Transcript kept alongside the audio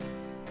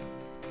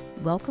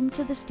Welcome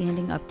to the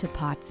Standing Up to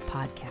POTS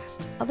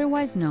podcast,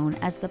 otherwise known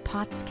as the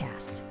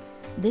POTScast.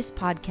 This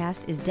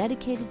podcast is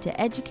dedicated to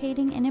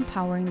educating and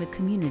empowering the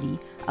community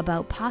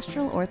about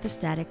postural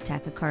orthostatic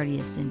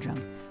tachycardia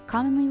syndrome,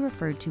 commonly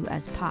referred to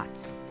as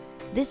POTS.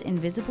 This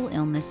invisible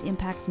illness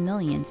impacts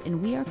millions, and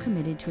we are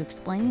committed to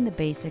explaining the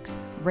basics,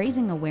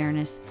 raising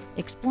awareness,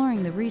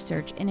 exploring the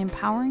research, and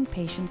empowering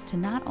patients to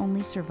not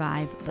only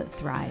survive but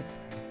thrive.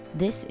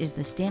 This is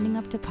the Standing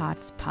Up to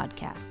POTS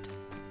podcast.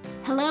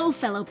 Hello,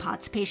 fellow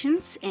POTS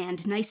patients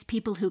and nice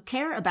people who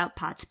care about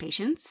POTS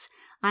patients.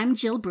 I'm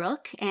Jill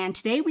Brooke, and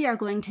today we are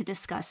going to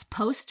discuss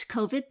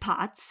post-COVID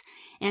POTS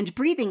and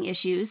breathing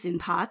issues in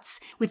POTS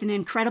with an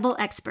incredible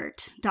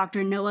expert,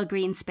 Dr. Noah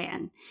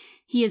Greenspan.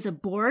 He is a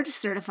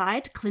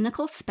board-certified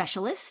clinical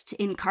specialist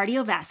in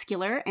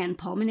cardiovascular and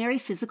pulmonary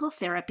physical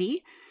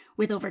therapy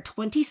with over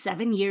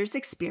 27 years'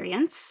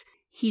 experience.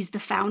 He's the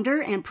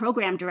founder and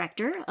program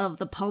director of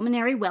the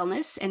Pulmonary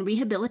Wellness and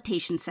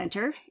Rehabilitation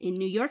Center in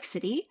New York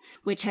City,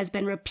 which has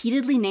been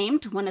repeatedly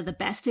named one of the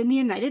best in the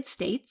United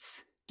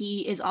States.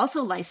 He is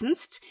also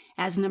licensed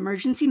as an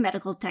emergency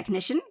medical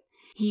technician.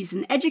 He's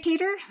an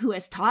educator who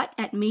has taught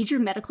at major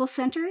medical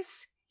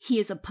centers. He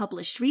is a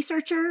published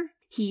researcher.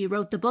 He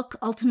wrote the book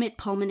Ultimate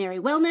Pulmonary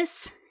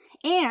Wellness,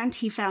 and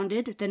he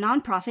founded the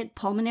nonprofit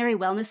Pulmonary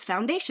Wellness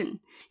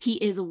Foundation. He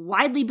is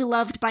widely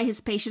beloved by his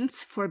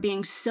patients for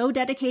being so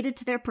dedicated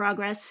to their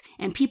progress,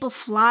 and people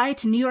fly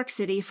to New York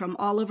City from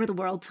all over the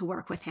world to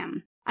work with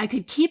him. I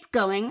could keep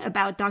going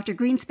about Dr.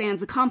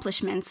 Greenspan's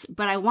accomplishments,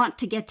 but I want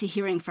to get to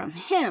hearing from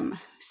him.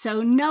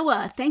 So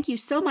Noah, thank you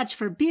so much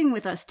for being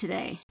with us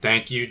today.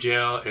 Thank you,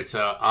 Jill. It's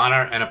an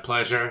honor and a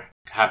pleasure.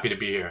 Happy to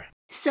be here.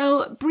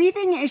 So,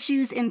 breathing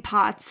issues in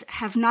POTS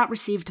have not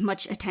received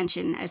much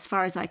attention as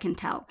far as I can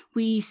tell.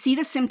 We see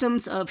the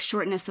symptoms of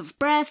shortness of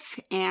breath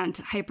and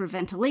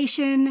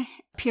hyperventilation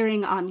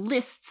appearing on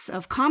lists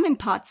of common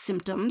POTS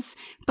symptoms,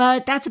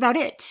 but that's about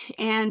it.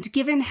 And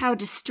given how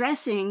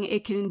distressing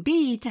it can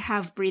be to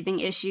have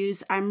breathing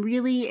issues, I'm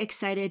really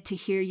excited to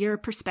hear your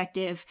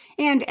perspective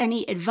and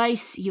any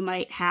advice you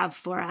might have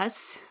for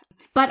us.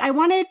 But I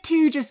wanted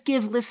to just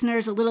give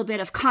listeners a little bit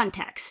of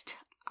context.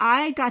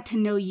 I got to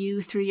know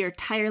you through your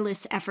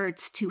tireless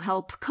efforts to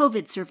help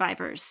COVID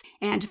survivors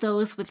and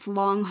those with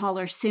long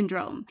hauler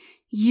syndrome.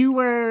 You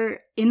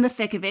were in the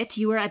thick of it.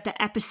 You were at the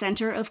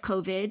epicenter of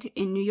COVID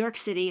in New York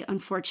City,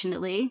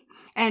 unfortunately.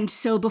 And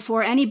so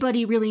before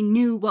anybody really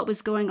knew what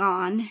was going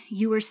on,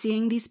 you were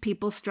seeing these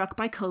people struck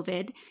by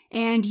COVID,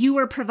 and you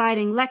were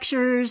providing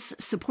lectures,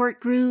 support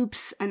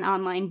groups, an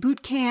online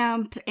boot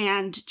camp,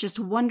 and just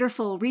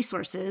wonderful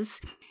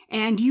resources.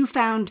 And you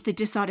found the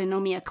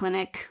dysautonomia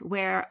clinic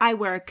where I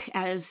work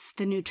as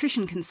the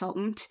nutrition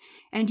consultant.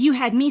 And you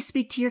had me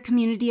speak to your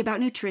community about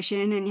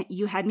nutrition, and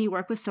you had me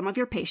work with some of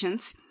your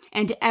patients.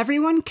 And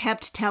everyone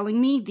kept telling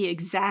me the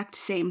exact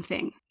same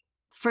thing.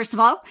 First of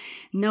all,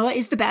 Noah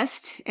is the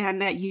best and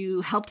that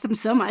you helped them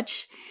so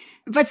much.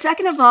 But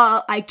second of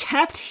all, I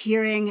kept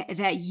hearing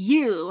that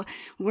you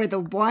were the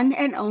one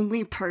and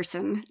only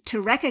person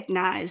to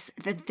recognize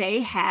that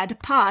they had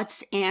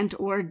POTS and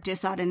or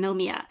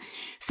dysautonomia.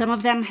 Some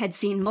of them had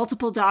seen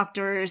multiple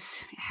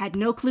doctors, had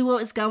no clue what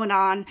was going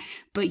on,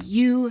 but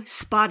you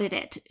spotted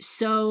it.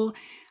 So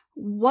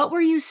what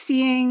were you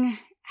seeing?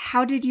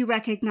 How did you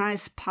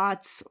recognize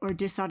POTS or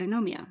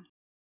dysautonomia?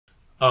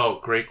 Oh,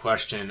 great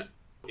question.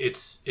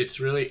 It's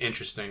really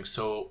interesting.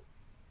 So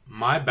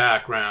my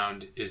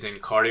background is in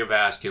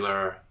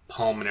cardiovascular,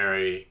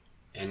 pulmonary,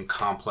 and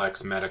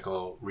complex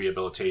medical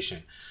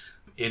rehabilitation.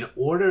 In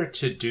order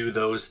to do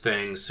those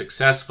things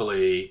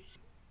successfully,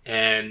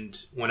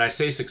 and when I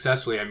say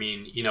successfully, I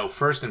mean,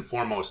 first and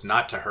foremost,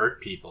 not to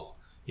hurt people.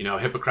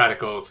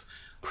 Hippocratic Oath,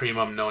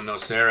 primum non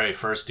nocere,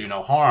 first do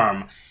no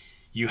harm.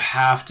 You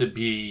have to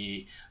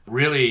be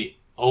really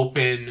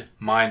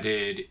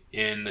open-minded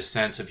in the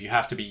sense of you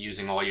have to be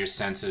using all your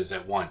senses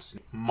at once.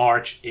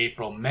 March,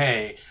 April,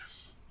 May,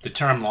 the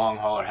term long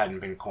hauler hadn't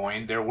been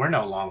coined. There were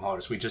no long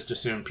haulers. We just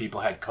assumed people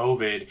had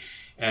COVID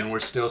and were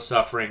still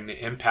suffering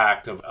the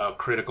impact of a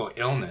critical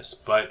illness.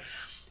 But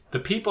the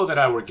people that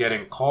I were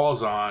getting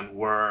calls on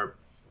were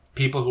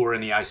people who were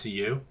in the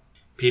ICU,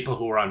 people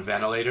who were on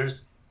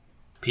ventilators,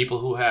 people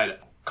who had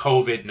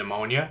COVID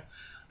pneumonia,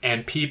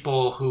 and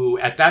people who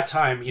at that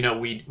time,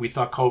 we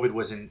thought COVID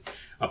was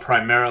a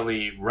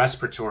primarily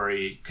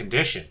respiratory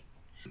condition.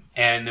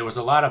 And there was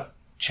a lot of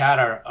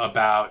chatter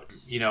about,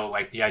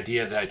 like the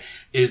idea that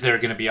is there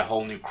going to be a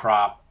whole new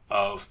crop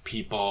of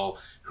people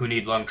who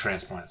need lung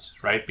transplants,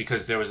 right?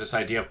 Because there was this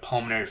idea of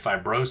pulmonary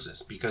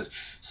fibrosis, because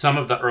some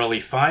of the early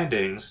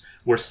findings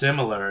were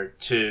similar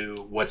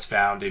to what's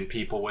found in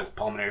people with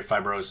pulmonary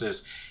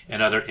fibrosis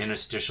and other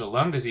interstitial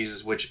lung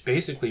diseases, which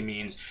basically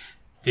means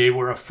they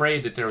were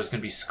afraid that there was going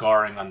to be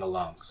scarring on the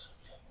lungs.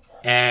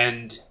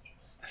 And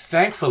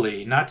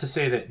thankfully, not to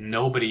say that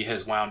nobody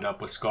has wound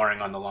up with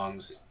scarring on the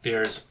lungs,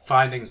 there's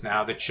findings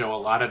now that show a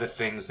lot of the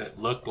things that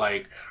look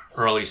like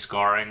early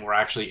scarring were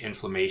actually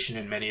inflammation,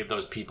 and many of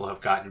those people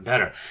have gotten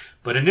better.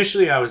 But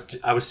initially, I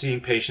was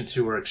seeing patients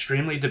who were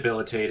extremely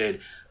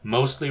debilitated,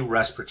 mostly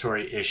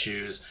respiratory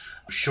issues,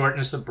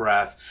 shortness of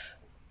breath.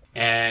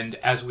 And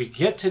as we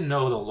get to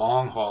know the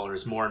long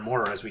haulers more and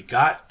more, as we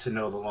got to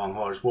know the long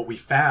haulers, what we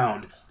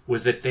found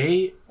was that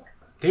they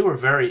were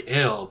very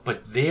ill,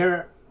 but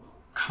their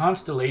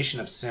constellation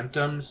of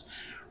symptoms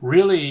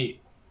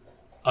really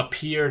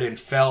appeared and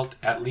felt,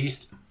 at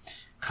least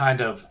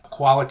kind of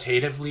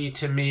qualitatively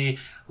to me,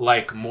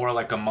 more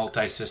like a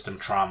multi-system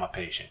trauma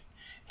patient.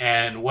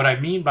 And what I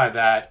mean by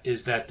that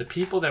is that the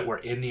people that were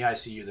in the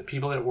ICU, the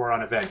people that were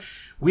on event,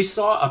 we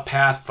saw a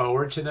path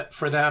forward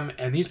for them.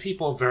 And these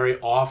people very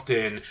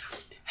often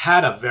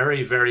had a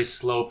very, very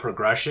slow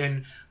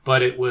progression,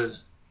 but it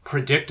was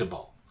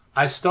predictable.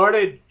 I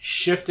started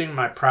shifting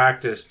my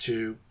practice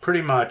to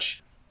pretty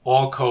much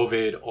all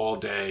COVID, all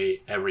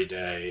day, every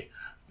day.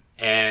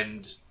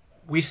 And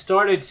we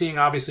started seeing,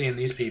 obviously, in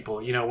these people,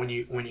 when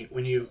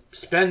you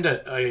spend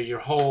your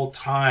whole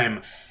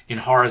time in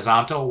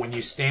horizontal, when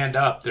you stand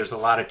up, there's a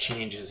lot of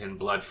changes in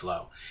blood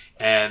flow,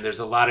 and there's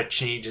a lot of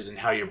changes in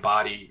how your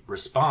body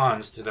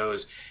responds to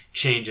those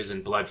changes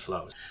in blood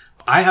flow.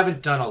 I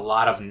haven't done a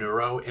lot of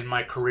neuro in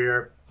my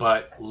career,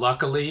 but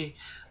luckily,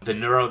 the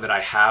neuro that I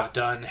have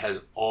done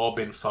has all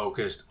been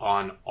focused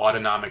on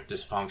autonomic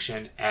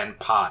dysfunction and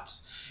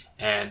POTS,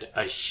 and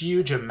a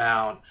huge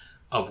amount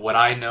of what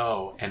I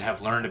know and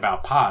have learned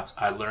about POTS,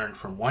 I learned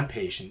from one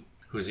patient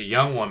who's a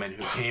young woman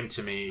who came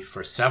to me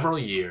for several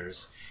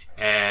years.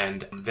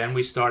 And then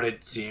we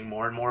started seeing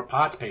more and more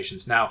POTS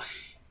patients. Now,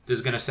 this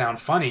is going to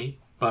sound funny,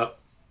 but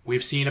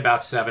we've seen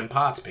about 7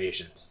 POTS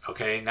patients.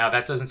 Okay. Now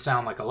that doesn't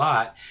sound like a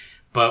lot,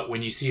 but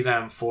when you see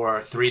them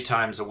for 3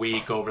 times a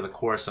week over the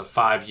course of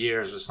 5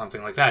 years or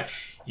something like that,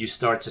 you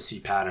start to see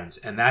patterns.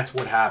 And that's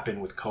what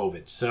happened with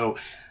COVID. So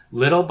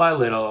little by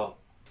little,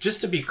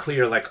 just to be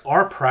clear,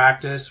 our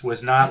practice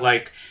was not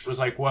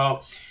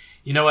well,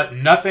 you know what,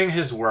 nothing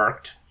has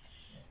worked.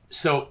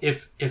 So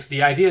if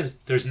the idea is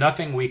there's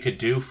nothing we could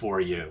do for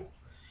you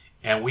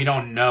and we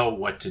don't know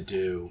what to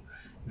do,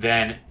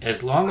 then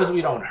as long as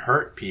we don't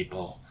hurt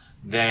people,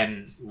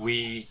 then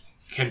we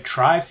can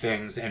try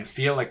things and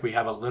feel like we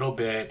have a little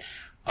bit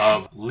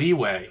of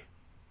leeway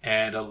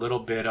and a little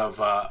bit of,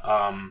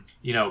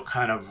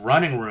 kind of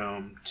running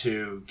room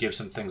to give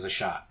some things a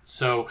shot.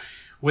 So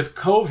with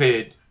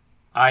COVID,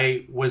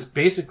 I was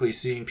basically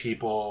seeing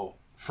people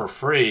for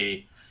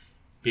free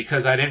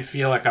because I didn't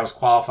feel like I was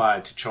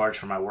qualified to charge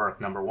for my work,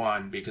 number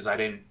one, because I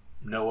didn't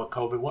know what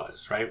COVID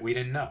was, right? We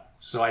didn't know.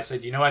 So I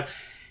said, you know what?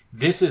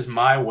 This is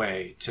my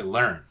way to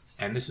learn,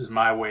 and this is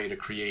my way to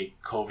create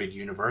COVID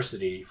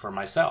University for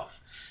myself.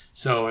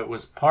 So it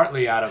was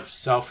partly out of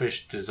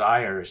selfish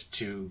desires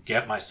to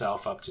get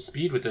myself up to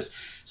speed with this.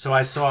 So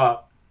I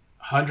saw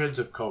hundreds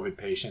of COVID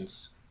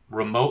patients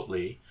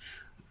remotely.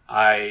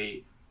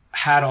 I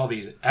had all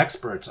these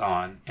experts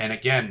on, and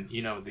again,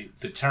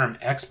 the term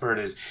expert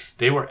is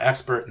they were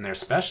expert in their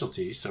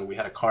specialty. So we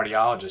had a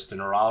cardiologist, a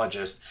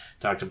neurologist,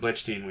 Dr.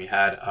 Blichstein. We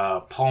had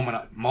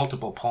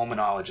multiple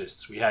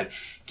pulmonologists. We had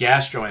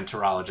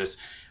gastroenterologists,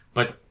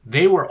 but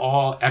they were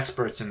all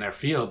experts in their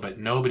field, but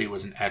nobody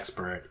was an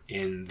expert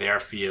in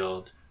their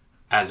field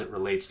as it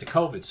relates to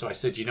COVID. So I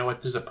said, you know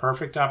what, this is a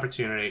perfect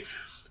opportunity.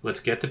 Let's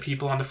get the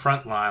people on the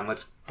front line.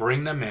 Let's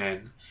bring them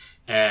in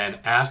and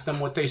ask them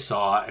what they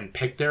saw and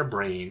pick their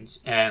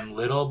brains. And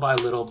little by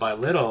little by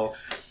little,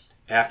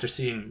 after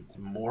seeing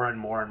more and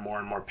more and more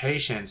and more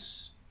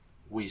patients,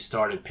 we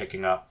started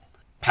picking up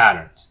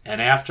patterns.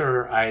 And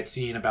after I had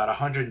seen about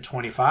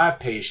 125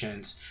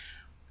 patients,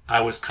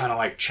 I was kind of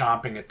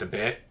chomping at the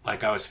bit.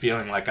 I was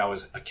feeling like I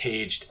was a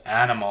caged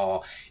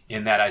animal,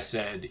 in that I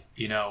said,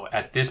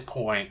 at this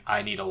point,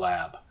 I need a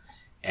lab.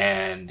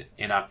 And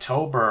in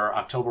October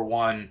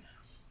 1,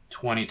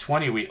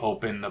 2020, we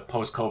opened the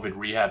post-COVID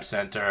rehab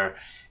center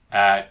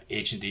at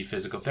H&D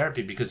Physical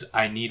Therapy because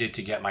I needed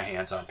to get my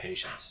hands on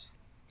patients.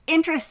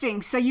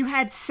 Interesting. So you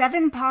had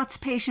 7 POTS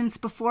patients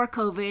before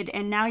COVID,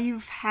 and now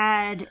you've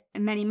had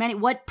many, many.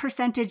 What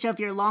percentage of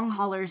your long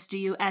haulers do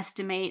you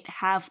estimate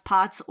have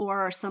POTS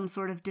or some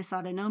sort of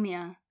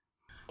dysautonomia?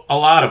 A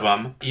lot of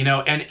them,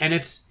 and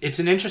it's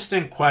an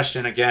interesting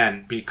question,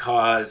 again,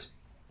 because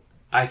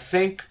I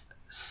think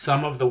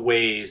some of the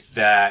ways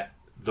that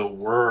the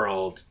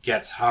world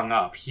gets hung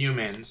up,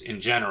 humans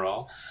in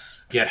general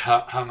get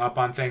hung up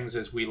on things,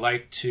 is we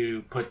like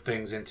to put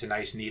things into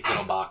nice, neat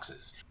little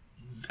boxes.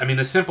 I mean,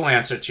 the simple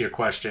answer to your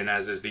question,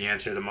 as is the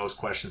answer to most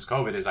questions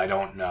COVID, is I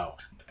don't know.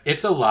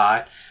 It's a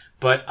lot,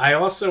 but I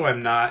also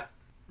am not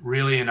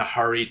really in a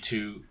hurry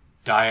to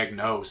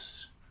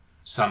diagnose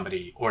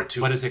somebody or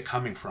to what is it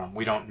coming from.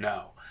 We don't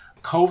know.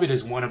 COVID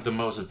is one of the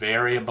most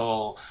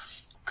variable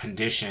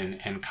condition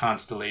and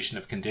constellation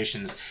of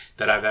conditions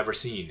that I've ever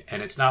seen.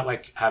 And it's not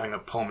like having a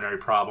pulmonary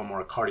problem or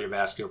a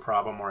cardiovascular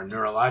problem or a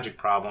neurologic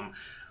problem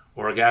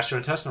or a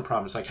gastrointestinal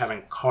problem. It's like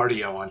having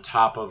cardio on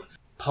top of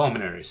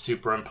pulmonary,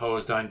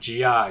 superimposed on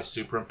GI,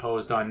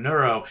 superimposed on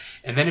neuro.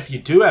 And then if you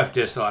do have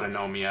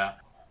dysautonomia,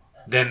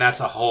 then that's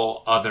a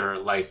whole other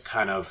like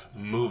kind of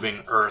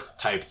moving earth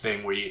type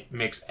thing where it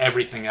makes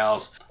everything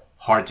else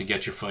hard to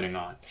get your footing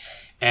on.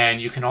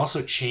 And you can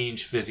also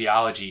change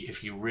physiology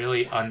if you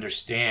really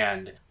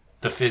understand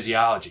the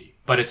physiology.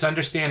 But it's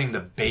understanding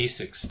the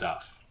basic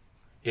stuff.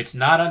 It's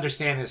not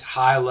understanding this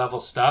high level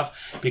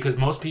stuff because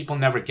most people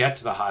never get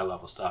to the high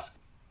level stuff.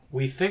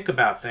 We think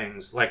about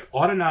things like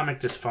autonomic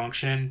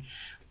dysfunction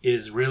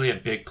is really a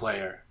big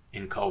player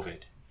in COVID,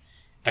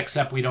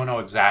 except we don't know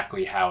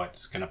exactly how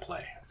it's going to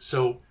play.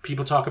 So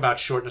people talk about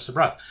shortness of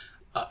breath.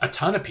 A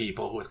ton of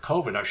people with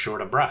COVID are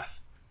short of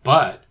breath,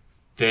 but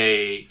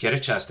they get a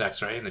chest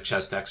x-ray and the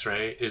chest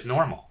x-ray is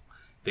normal.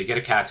 They get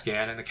a CAT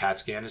scan and the CAT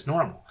scan is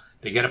normal.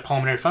 They get a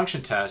pulmonary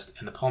function test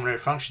and the pulmonary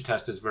function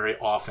test is very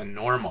often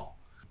normal.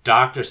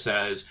 Doctor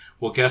says,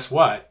 well, guess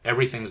what?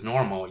 Everything's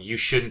normal. You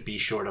shouldn't be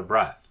short of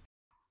breath.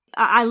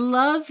 I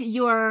love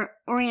your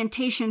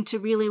orientation to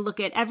really look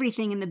at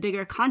everything in the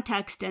bigger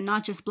context and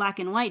not just black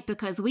and white,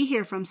 because we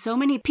hear from so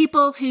many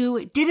people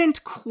who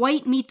didn't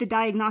quite meet the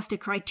diagnostic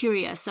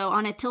criteria. So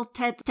on a tilt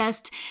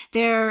test,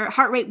 their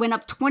heart rate went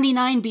up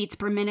 29 beats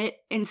per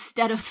minute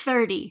instead of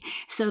 30.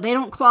 So they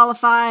don't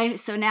qualify.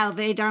 So now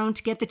they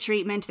don't get the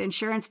treatment. The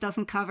insurance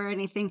doesn't cover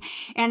anything.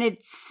 And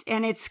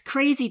it's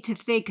crazy to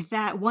think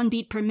that 1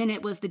 beat per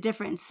minute was the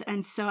difference.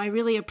 And so I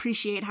really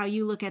appreciate how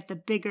you look at the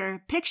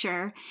bigger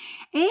picture.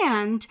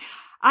 And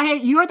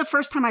you are the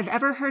first time I've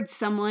ever heard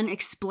someone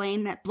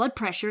explain that blood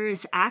pressure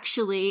is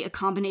actually a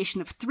combination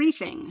of 3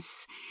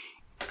 things.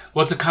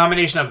 Well, it's a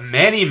combination of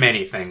many,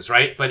 many things,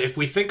 right? But if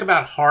we think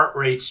about heart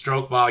rate,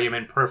 stroke volume,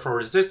 and peripheral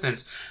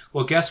resistance,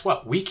 well, guess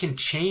what? We can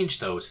change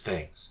those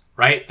things,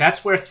 right?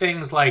 That's where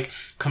things like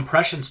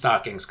compression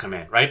stockings come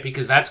in, right?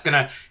 Because that's going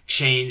to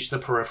change the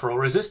peripheral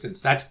resistance.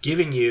 That's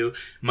giving you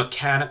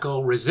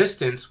mechanical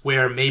resistance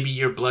where maybe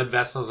your blood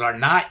vessels are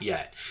not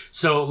yet.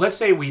 So let's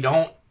say we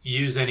don't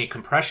use any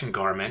compression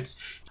garments.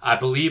 I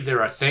believe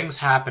there are things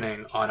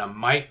happening on a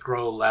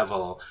micro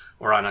level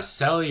or on a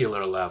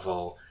cellular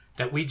level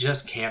that we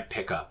just can't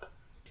pick up.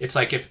 It's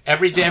like if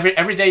every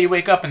day you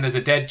wake up and there's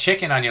a dead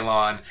chicken on your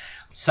lawn,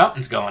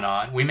 something's going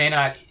on. We may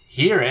not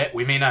hear it,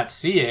 we may not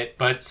see it,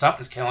 but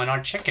something's killing our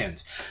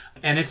chickens.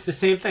 And it's the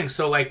same thing.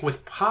 So like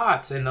with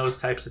POTS and those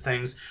types of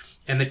things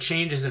and the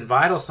changes in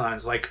vital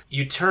signs, like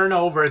you turn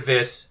over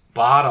this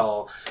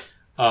bottle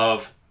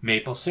of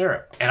maple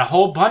syrup and a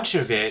whole bunch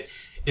of it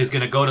is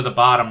going to go to the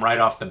bottom right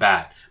off the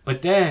bat.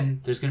 But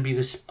then there's going to be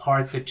this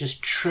part that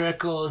just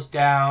trickles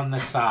down the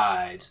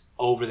sides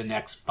over the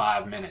next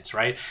 5 minutes,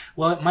 right?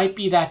 Well, it might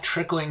be that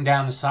trickling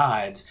down the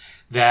sides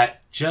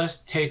that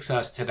just takes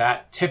us to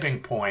that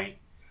tipping point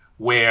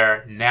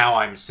where now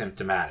I'm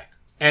symptomatic.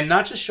 And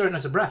not just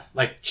shortness of breath,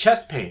 like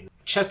chest pain.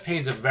 Chest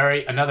pain is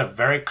another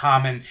very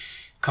common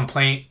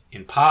complaint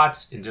in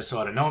POTS, in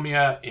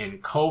dysautonomia, in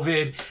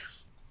COVID.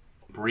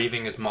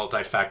 Breathing is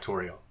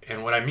multifactorial.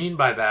 And what I mean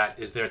by that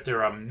is that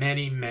there are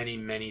many, many,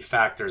 many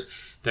factors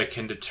that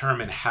can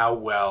determine how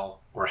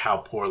well or how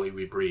poorly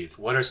we breathe.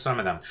 What are some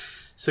of them?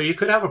 So you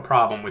could have a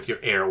problem with your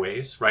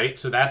airways, right?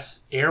 So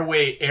that's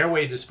airway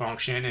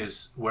dysfunction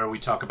is where we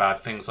talk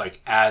about things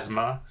like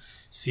asthma,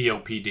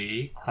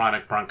 COPD,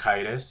 chronic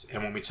bronchitis.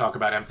 And when we talk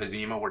about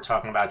emphysema, we're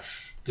talking about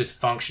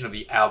dysfunction of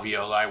the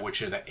alveoli,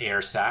 which are the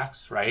air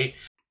sacs, right?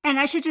 And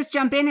I should just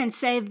jump in and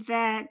say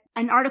that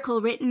an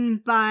article written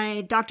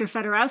by Dr.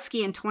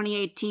 Fedorowski in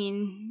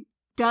 2018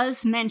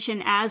 does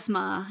mention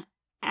asthma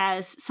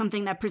as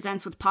something that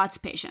presents with POTS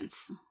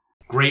patients.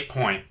 Great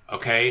point.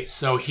 Okay,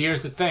 so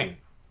here's the thing.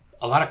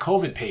 A lot of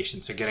COVID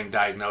patients are getting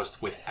diagnosed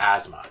with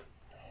asthma.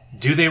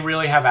 Do they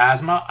really have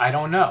asthma? I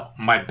don't know.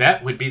 My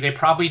bet would be they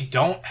probably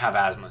don't have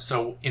asthma.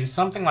 So in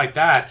something like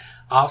that,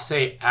 I'll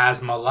say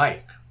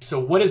asthma-like. So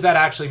what does that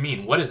actually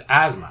mean? What is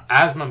asthma?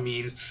 Asthma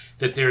means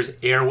that there's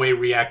airway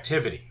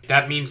reactivity.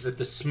 That means that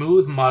the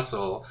smooth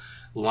muscle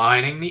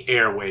lining the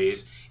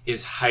airways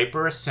is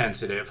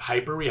hypersensitive,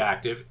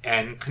 hyperreactive,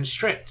 and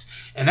constricts.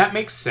 And that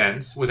makes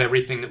sense with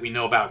everything that we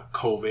know about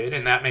COVID,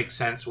 and that makes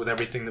sense with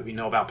everything that we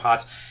know about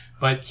POTS.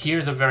 But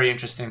here's a very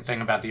interesting thing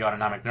about the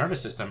autonomic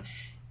nervous system.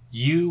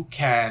 You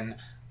can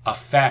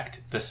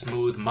affect the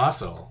smooth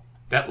muscle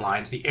that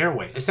lines the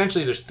airway.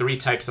 Essentially, there's 3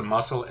 types of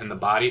muscle in the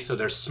body. So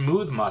there's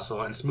smooth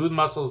muscle, and smooth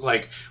muscle is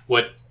like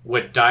what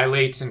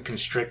dilates and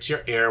constricts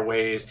your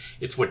airways.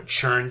 It's what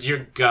churns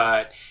your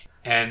gut.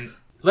 And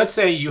let's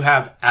say you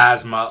have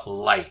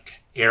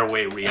asthma-like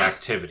airway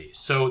reactivity.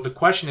 So the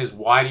question is,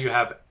 why do you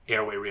have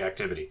airway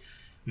reactivity?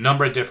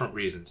 Number of different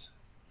reasons.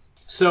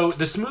 So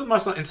the smooth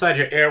muscle inside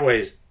your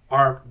airways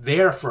are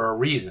there for a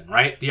reason,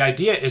 right? The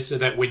idea is so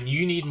that when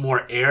you need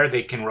more air,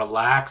 they can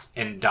relax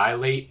and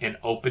dilate and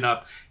open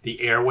up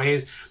the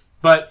airways.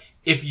 But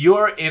if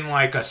you're in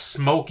like a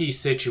smoky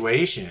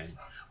situation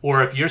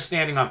Or if you're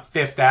standing on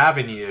Fifth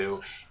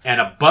Avenue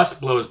and a bus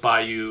blows by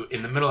you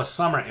in the middle of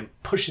summer and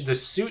pushes the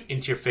soot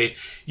into your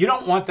face, you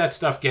don't want that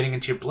stuff getting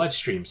into your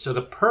bloodstream. So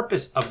the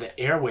purpose of the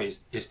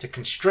airways is to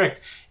constrict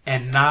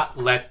and not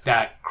let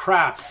that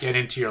crap get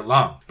into your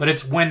lung. But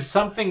it's when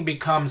something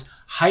becomes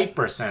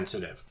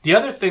hypersensitive. The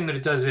other thing that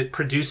it does, it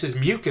produces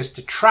mucus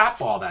to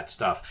trap all that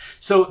stuff.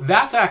 So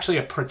that's actually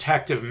a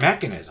protective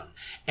mechanism.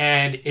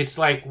 And it's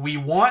like we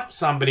want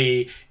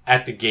somebody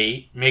at the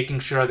gate making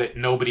sure that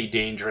nobody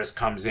dangerous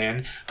comes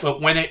in.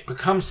 But when it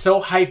becomes so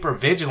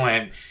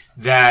hypervigilant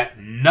that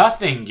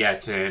nothing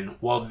gets in,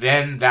 well,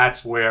 then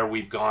that's where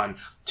we've gone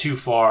too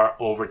far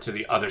over to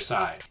the other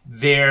side.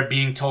 They're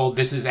being told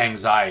this is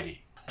anxiety.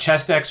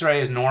 Chest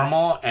x-ray is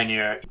normal and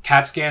your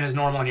CAT scan is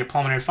normal and your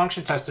pulmonary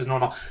function test is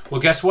normal.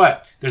 Well, guess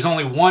what? There's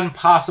only one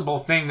possible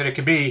thing that it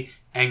could be: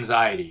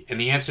 anxiety. And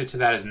the answer to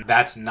that is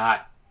that's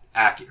not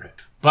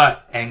accurate.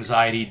 But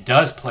anxiety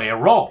does play a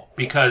role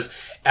because,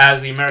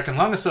 as the American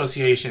Lung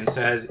Association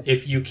says,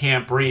 if you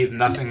can't breathe,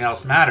 nothing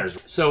else matters.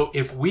 So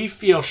if we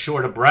feel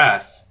short of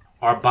breath,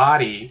 our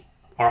body,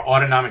 our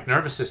autonomic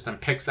nervous system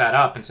picks that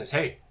up and says,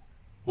 hey,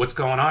 what's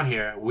going on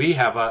here? We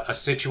have a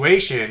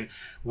situation.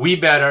 We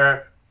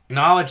better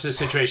acknowledge the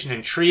situation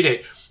and treat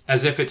it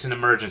as if it's an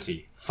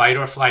emergency. Fight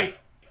or flight.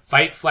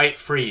 Fight, flight,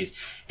 freeze.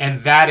 And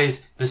that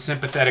is the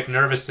sympathetic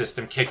nervous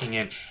system kicking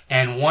in.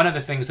 And one of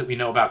the things that we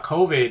know about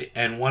COVID,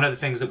 and one of the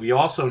things that we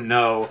also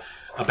know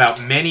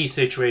about many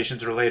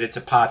situations related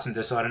to POTS and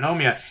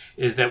dysautonomia,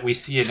 is that we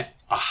see a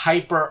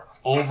hyper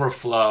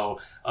overflow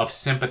of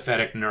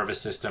sympathetic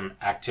nervous system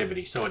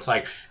activity. So it's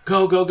like,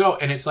 go, go, go.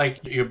 And it's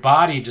like your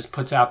body just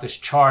puts out this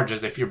charge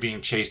as if you're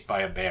being chased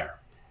by a bear.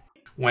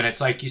 When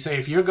it's like, you say,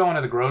 if you're going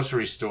to the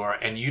grocery store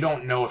and you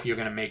don't know if you're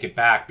going to make it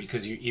back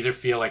because you either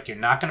feel like you're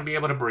not going to be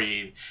able to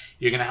breathe,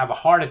 you're going to have a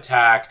heart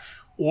attack,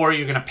 or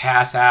you're going to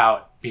pass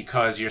out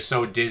because you're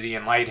so dizzy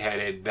and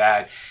lightheaded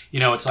that,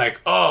 it's like,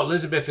 oh,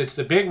 Elizabeth, it's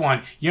the big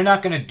one. You're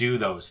not going to do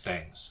those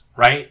things,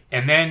 right?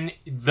 And then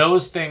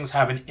those things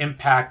have an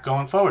impact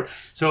going forward.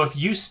 So if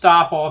you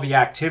stop all the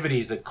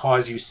activities that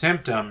cause you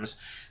symptoms,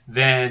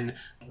 then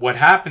what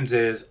happens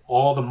is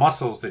all the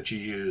muscles that you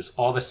use,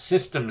 all the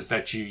systems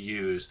that you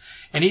use,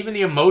 and even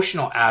the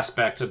emotional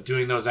aspects of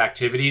doing those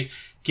activities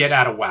get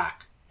out of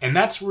whack. And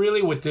that's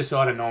really what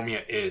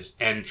dysautonomia is.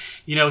 And,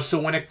 so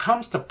when it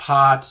comes to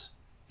POTS,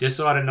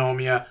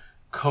 dysautonomia,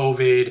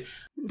 COVID.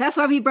 That's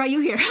why we brought you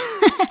here.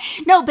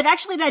 No, but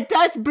actually that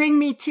does bring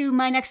me to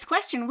my next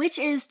question, which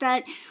is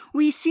that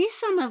we see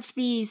some of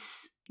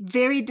these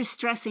very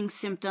distressing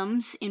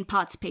symptoms in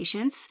POTS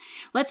patients.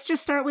 Let's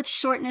just start with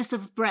shortness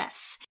of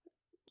breath.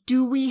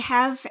 Do we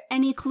have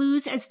any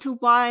clues as to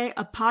why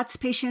a POTS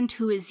patient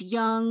who is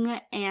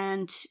young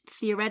and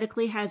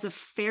theoretically has a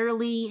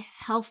fairly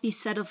healthy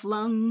set of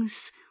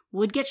lungs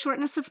would get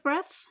shortness of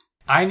breath?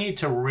 I need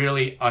to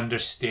really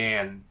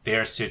understand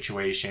their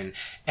situation,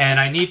 and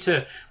I need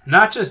to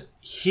not just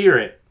hear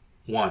it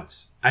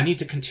once. I need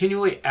to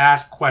continually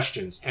ask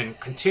questions and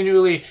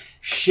continually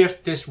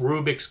shift this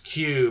Rubik's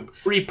Cube.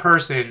 Every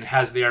person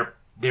has their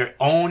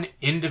own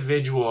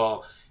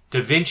individual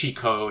Da Vinci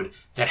Code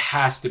that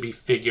has to be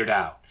figured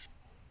out.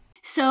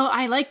 So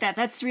I like that.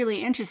 That's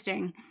really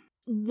interesting.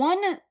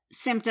 One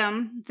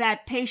symptom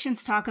that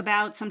patients talk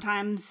about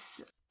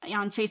sometimes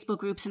on Facebook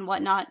groups and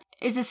whatnot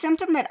is a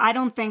symptom that I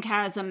don't think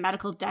has a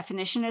medical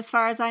definition as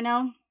far as I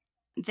know.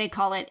 They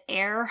call it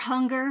air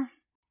hunger.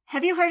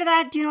 Have you heard of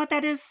that? Do you know what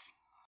that is?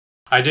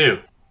 I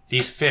do.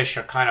 These fish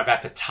are kind of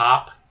at the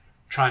top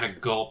trying to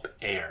gulp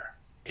air.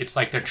 It's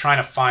like they're trying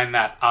to find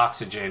that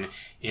oxygen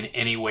in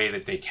any way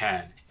that they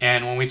can.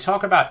 And when we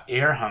talk about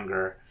air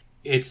hunger,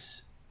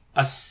 it's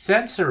a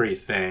sensory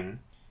thing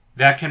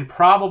that can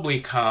probably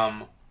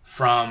come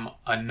from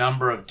a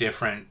number of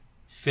different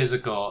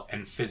physical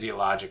and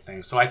physiologic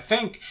things. So I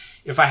think,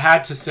 if I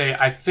had to say,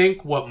 I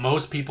think what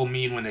most people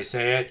mean when they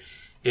say it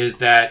is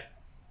that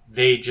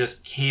they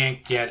just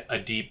can't get a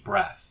deep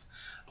breath.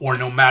 Or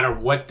no matter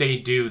what they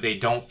do, they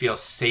don't feel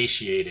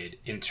satiated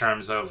in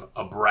terms of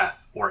a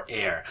breath or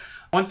air.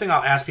 One thing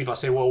I'll ask people, I'll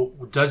say, well,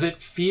 does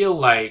it feel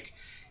like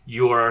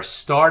you're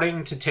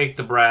starting to take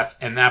the breath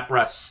and that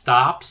breath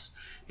stops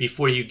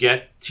before you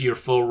get to your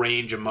full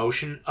range of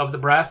motion of the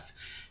breath?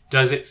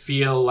 Does it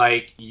feel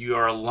like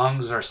your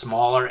lungs are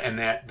smaller and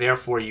that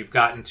therefore you've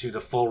gotten to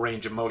the full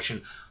range of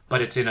motion,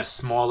 but it's in a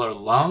smaller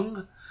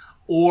lung?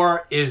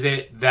 Or is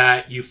it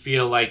that you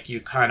feel like you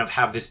kind of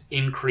have this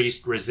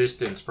increased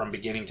resistance from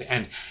beginning to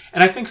end?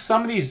 And I think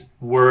some of these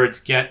words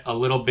get a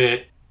little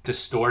bit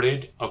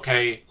distorted,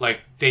 okay?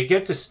 Like they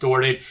get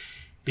distorted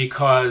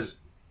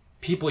because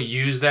people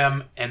use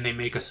them and they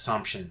make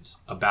assumptions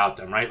about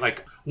them, right?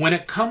 Like when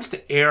it comes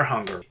to air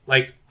hunger,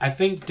 like I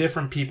think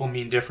different people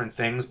mean different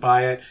things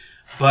by it,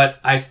 but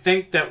I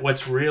think that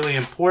what's really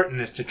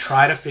important is to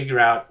try to figure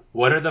out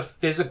what are the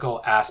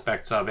physical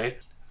aspects of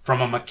it from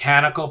a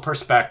mechanical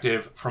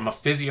perspective, from a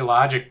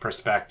physiologic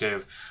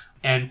perspective,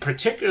 and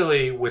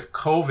particularly with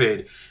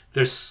COVID,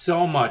 there's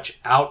so much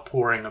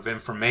outpouring of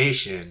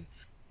information.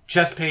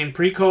 Chest pain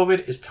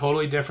pre-COVID is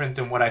totally different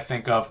than what I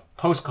think of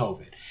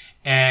post-COVID.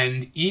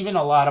 And even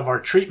a lot of our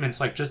treatments,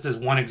 like just as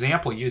one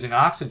example, using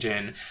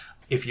oxygen,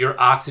 if your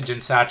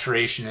oxygen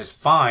saturation is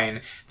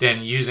fine,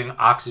 then using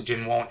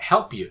oxygen won't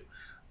help you.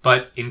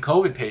 But in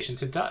COVID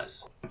patients, it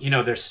does.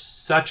 There's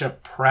such a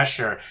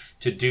pressure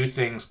to do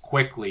things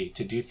quickly,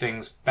 to do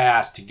things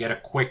fast, to get a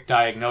quick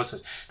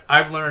diagnosis.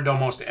 I've learned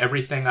almost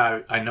everything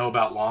I know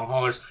about long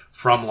haulers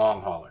from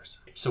long haulers.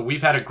 So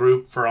we've had a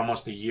group for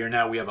almost a year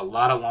now. We have a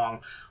lot of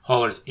long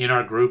haulers in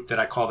our group that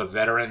I call the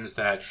veterans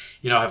that,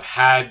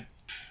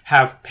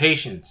 have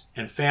patients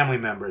and family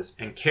members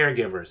and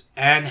caregivers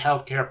and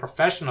healthcare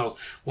professionals.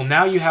 Well,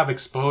 now you have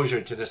exposure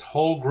to this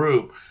whole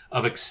group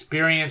of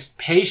experienced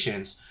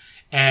patients.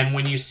 And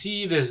when you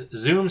see this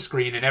Zoom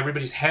screen and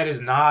everybody's head is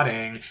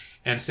nodding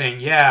and saying,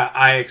 yeah,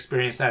 I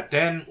experienced that,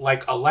 then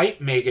like a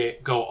light may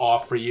go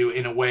off for you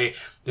in a way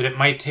that it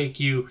might take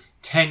you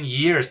 10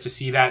 years to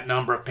see that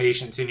number of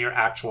patients in your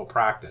actual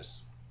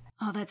practice.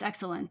 Oh, that's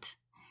excellent.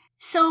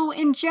 So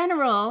in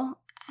general,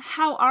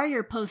 how are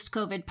your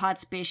post-COVID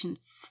POTS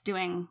patients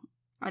doing?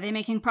 Are they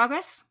making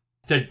progress?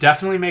 They're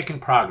definitely making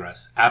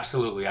progress.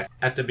 Absolutely.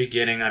 At the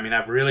beginning,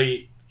 I've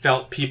really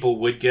felt people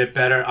would get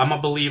better. I'm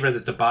a believer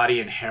that the body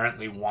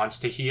inherently wants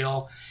to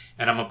heal,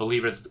 and I'm a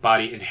believer that the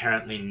body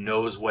inherently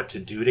knows what to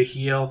do to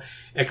heal,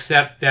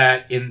 except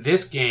that in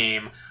this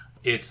game,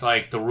 it's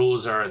like the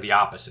rules are the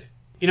opposite.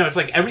 It's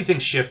like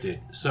everything's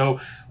shifted. So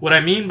what I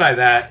mean by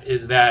that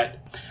is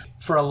that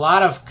for a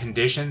lot of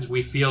conditions,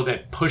 we feel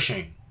that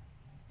pushing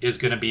is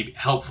going to be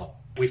helpful.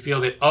 We feel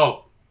that,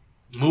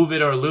 move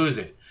it or lose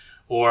it,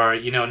 or,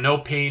 no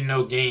pain,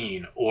 no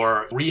gain,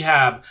 or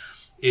rehab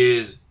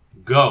is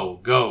go,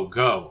 go,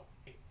 go.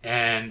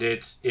 And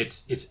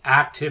it's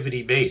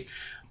activity based.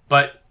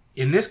 But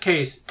in this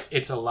case,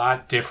 it's a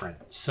lot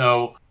different.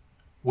 So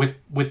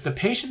with the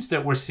patients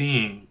that we're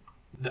seeing,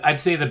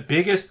 I'd say the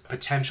biggest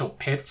potential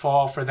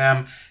pitfall for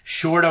them,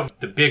 short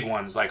of the big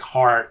ones like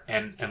heart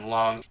and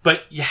lung,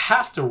 but you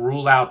have to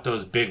rule out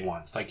those big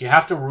ones. Like you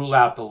have to rule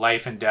out the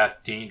life and death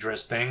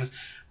dangerous things.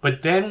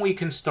 But then we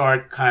can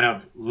start kind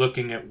of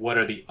looking at what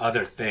are the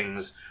other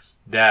things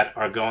that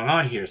are going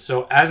on here.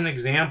 So as an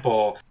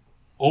example,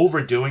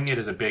 overdoing it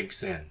is a big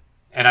sin.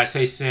 And I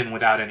say sin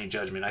without any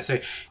judgment. I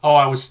say,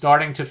 I was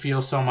starting to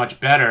feel so much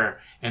better.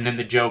 And then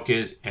the joke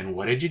is, and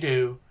what did you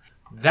do?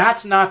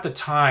 That's not the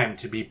time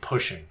to be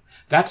pushing.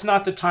 That's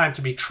not the time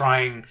to be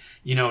trying,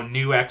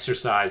 new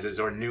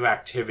exercises or new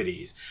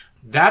activities.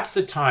 That's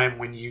the time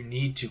when you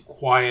need to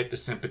quiet the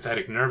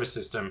sympathetic nervous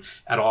system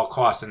at all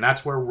costs. And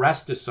that's where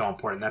rest is so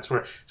important. That's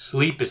where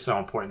sleep is so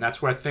important.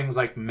 That's where things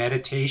like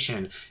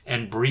meditation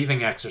and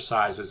breathing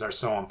exercises are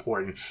so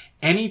important.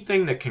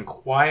 Anything that can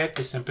quiet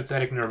the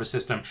sympathetic nervous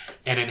system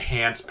and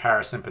enhance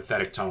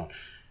parasympathetic tone.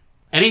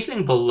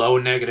 Anything below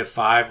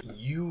 -5,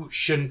 you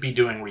shouldn't be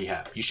doing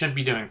rehab. You shouldn't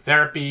be doing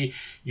therapy.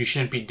 You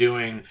shouldn't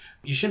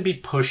be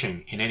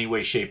pushing in any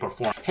way, shape, or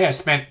form. Hey, I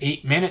spent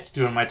 8 minutes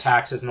doing my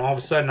taxes and all of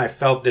a sudden I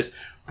felt this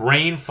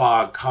brain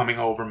fog coming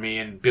over me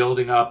and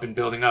building up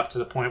to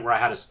the point where I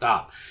had to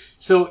stop.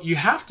 So you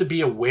have to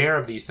be aware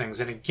of these things.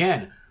 And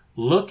again,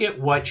 look at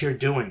what you're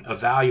doing.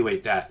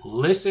 Evaluate that.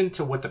 Listen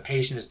to what the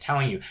patient is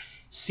telling you.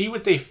 See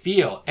what they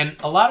feel. And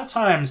a lot of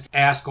times I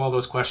ask all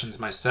those questions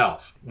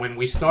myself. When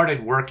we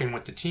started working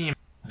with the team,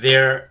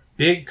 their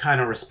big kind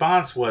of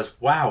response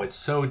was, wow, it's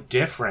so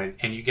different.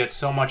 And you get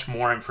so much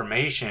more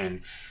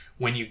information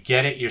when you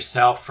get it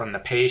yourself from the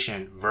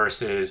patient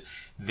versus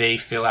they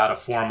fill out a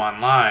form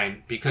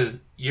online, because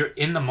you're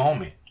in the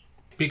moment.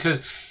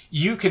 Because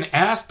you can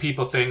ask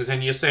people things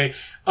and you say,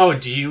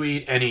 do you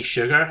eat any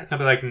sugar? And they'll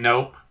be like,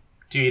 nope.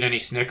 Do you eat any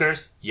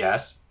Snickers?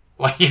 Yes.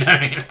 Well, what I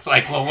mean? It's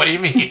like, well, what do you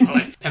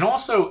mean? And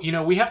also,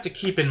 we have to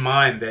keep in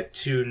mind that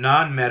to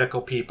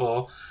non-medical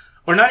people,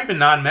 or not even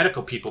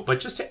non-medical people, but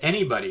just to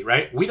anybody,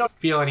 right? We don't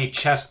feel any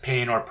chest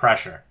pain or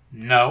pressure.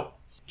 No.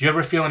 Do you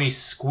ever feel any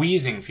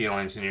squeezing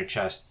feelings in your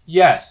chest?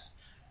 Yes.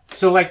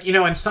 So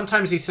and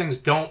sometimes these things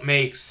don't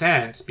make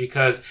sense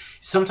because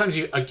sometimes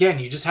you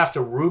just have to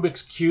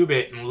Rubik's Cube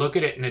it and look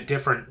at it in a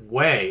different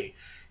way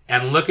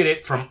and look at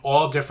it from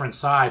all different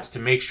sides to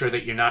make sure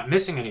that you're not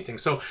missing anything.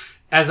 So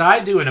as I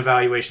do an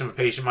evaluation of a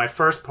patient, my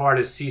first part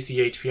is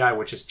CCHPI,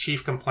 which is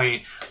Chief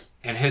Complaint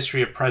and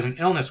History of Present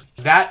Illness.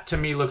 That to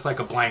me looks like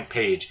a blank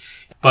page.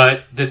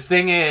 But the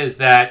thing is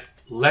that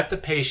let the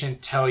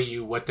patient tell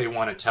you what they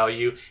want to tell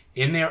you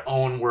in their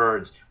own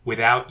words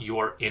without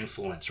your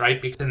influence,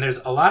 right? Because there's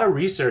a lot of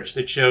research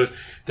that shows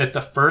that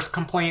the first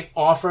complaint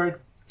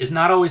offered is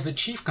not always the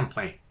chief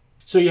complaint.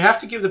 So you have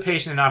to give the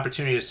patient an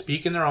opportunity to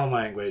speak in their own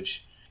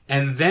language.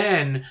 And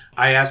then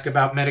I ask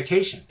about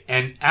medication.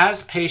 And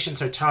as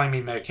patients are telling me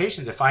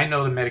medications, if I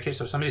know the medication,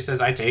 so if somebody says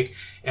I take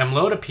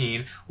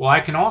amlodipine, well, I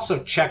can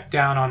also check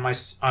down on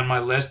my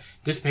list,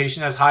 this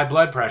patient has high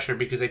blood pressure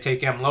because they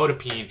take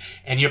amlodipine.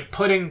 And you're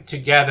putting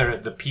together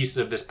the pieces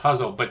of this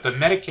puzzle. But the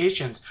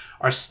medications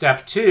are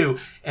step 2.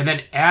 And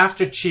then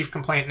after chief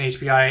complaint and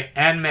HPI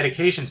and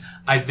medications,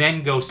 I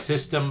then go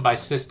system by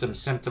system,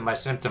 symptom by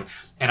symptom,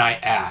 and I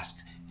ask.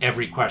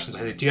 every question. So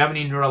I say, do you have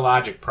any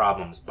neurologic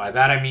problems? By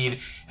that I mean,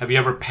 have you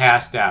ever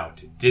passed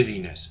out,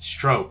 dizziness,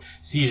 stroke,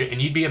 seizure?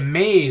 And you'd be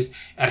amazed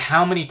at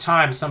how many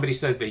times somebody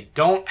says they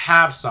don't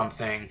have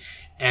something,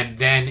 and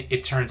then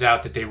it turns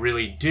out that they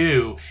really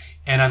do.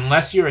 And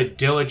unless you're a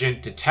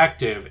diligent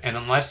detective, and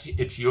unless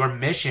it's your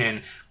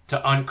mission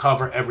to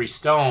uncover every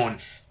stone,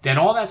 then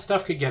all that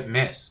stuff could get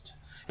missed.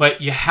 But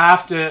you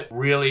have to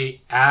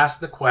really ask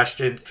the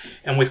questions.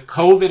 And with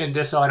COVID and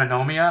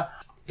dysautonomia,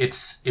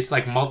 it's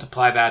like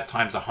multiply that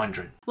times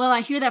 100. Well,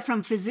 I hear that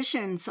from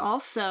physicians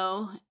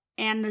also.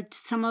 And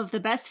some of the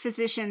best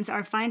physicians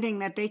are finding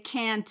that they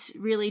can't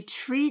really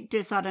treat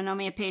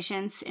dysautonomia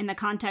patients in the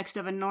context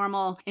of a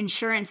normal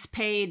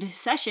insurance-paid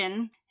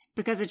session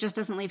because it just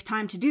doesn't leave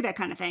time to do that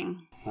kind of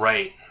thing.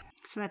 Right.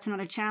 So that's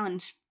another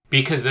challenge.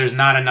 Because there's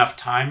not enough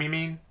time, you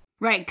mean?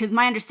 Right, because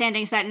my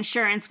understanding is that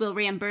insurance will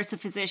reimburse a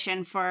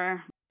physician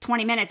for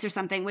 20 minutes or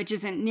something, which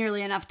isn't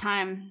nearly enough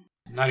time.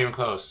 Not even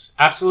close.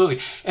 Absolutely.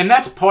 And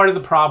that's part of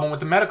the problem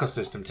with the medical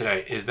system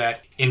today, is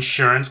that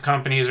insurance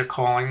companies are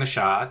calling the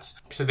shots.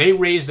 So they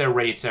raise their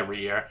rates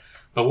every year.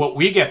 But what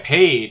we get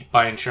paid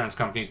by insurance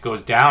companies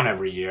goes down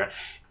every year.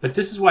 But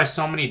this is why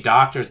so many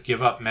doctors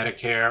give up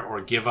Medicare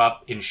or give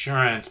up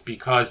insurance,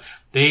 because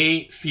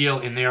they feel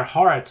in their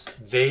hearts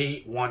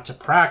they want to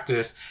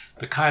practice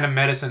the kind of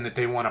medicine that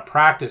they want to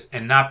practice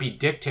and not be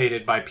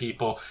dictated by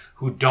people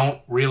who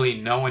don't really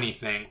know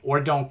anything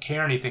or don't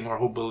care anything, or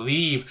who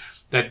believe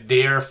that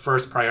their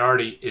first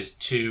priority is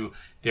to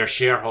their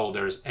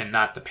shareholders and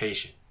not the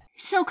patient.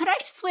 So could I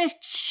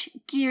switch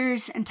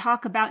gears and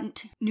talk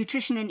about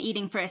nutrition and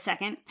eating for a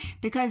second?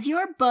 Because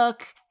your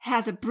book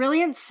has a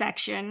brilliant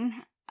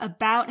section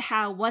about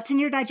how what's in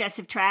your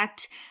digestive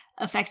tract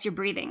affects your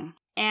breathing.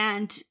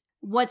 And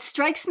what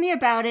strikes me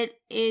about it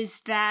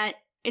is that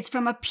it's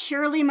from a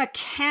purely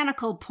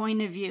mechanical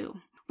point of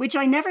view, which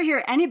I never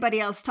hear anybody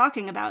else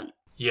talking about.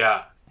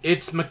 Yeah,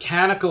 it's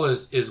mechanical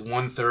is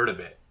 1/3 of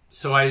it.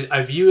 So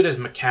I view it as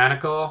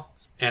mechanical,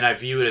 and I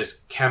view it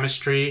as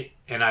chemistry,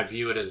 and I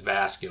view it as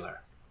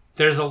vascular.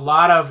 There's a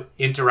lot of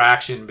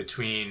interaction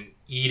between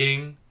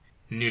eating,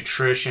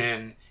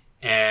 nutrition,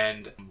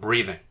 and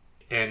breathing.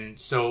 And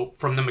so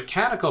from the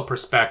mechanical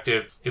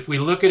perspective, if we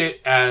look at it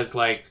as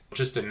like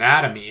just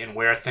anatomy and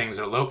where things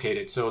are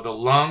located, so the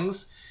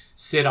lungs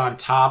sit on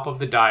top of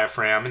the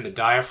diaphragm, and the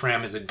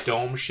diaphragm is a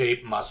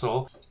dome-shaped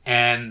muscle,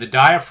 and the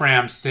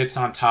diaphragm sits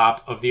on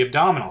top of the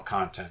abdominal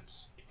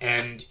contents.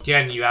 And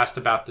again, you asked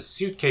about the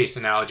suitcase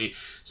analogy.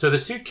 So the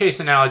suitcase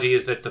analogy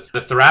is that the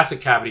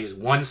thoracic cavity is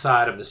one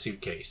side of the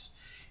suitcase,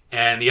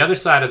 and the other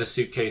side of the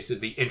suitcase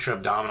is the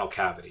intra-abdominal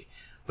cavity.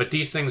 But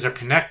these things are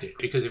connected,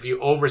 because if you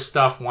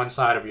overstuff one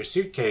side of your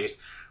suitcase,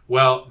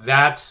 well,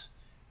 that's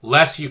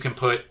less you can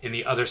put in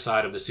the other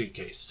side of the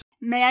suitcase.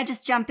 May I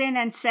just jump in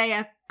and say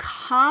a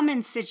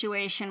common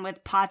situation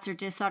with POTS or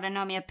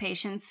dysautonomia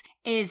patients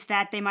is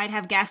that they might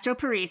have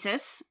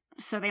gastroparesis,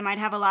 so they might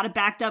have a lot of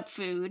backed up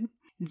food.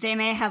 They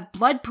may have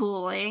blood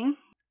pooling,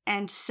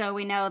 and so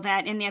we know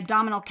that in the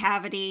abdominal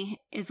cavity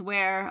is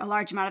where a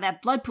large amount of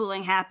that blood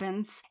pooling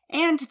happens.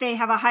 And they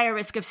have a higher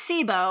risk of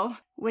SIBO,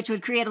 which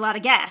would create a lot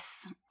of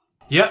gas.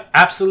 Yep,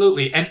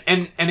 absolutely. And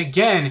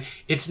again,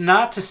 it's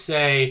not to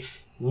say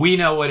we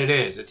know what it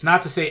is. It's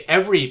not to say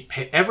every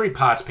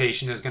POTS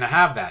patient is going to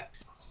have that.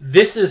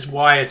 This is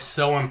why it's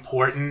so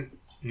important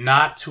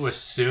not to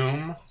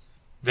assume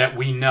that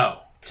we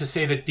know. To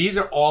say that these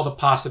are all the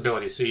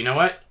possibilities. So you know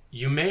what?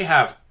 You may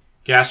have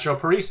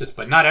gastroparesis,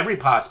 but not every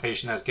POTS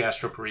patient has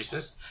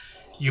gastroparesis.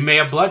 You may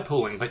have blood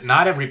pooling, but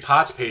not every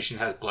POTS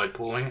patient has blood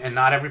pooling, and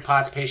not every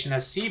POTS patient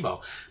has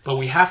SIBO. But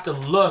we have to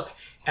look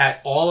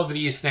at all of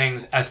these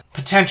things as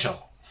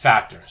potential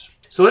factors.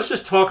 So let's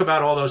just talk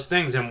about all those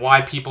things and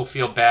why people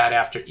feel bad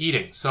after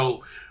eating.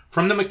 So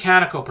from the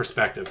mechanical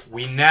perspective,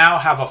 we now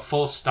have a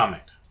full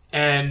stomach.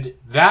 And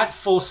that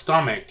full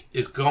stomach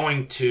is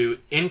going to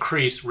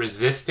increase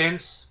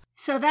resistance.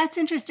 So that's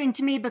interesting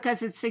to me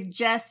because it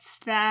suggests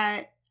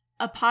that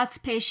a POTS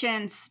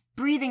patient's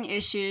breathing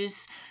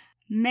issues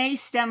may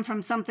stem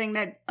from something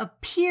that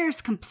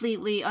appears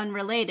completely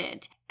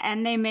unrelated.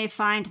 And they may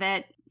find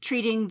that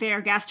treating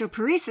their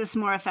gastroparesis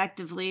more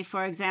effectively,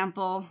 for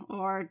example,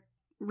 or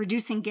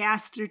reducing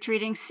gas through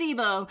treating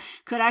SIBO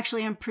could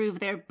actually improve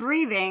their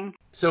breathing.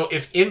 So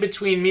if in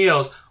between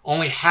meals,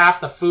 only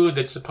half the food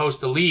that's supposed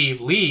to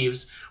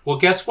leaves, well,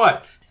 guess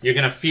what? You're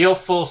going to feel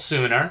full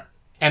sooner.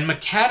 And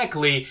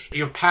mechanically,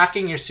 you're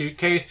packing your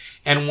suitcase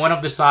and one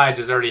of the sides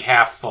is already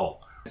half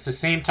full. It's the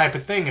same type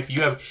of thing if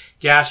you have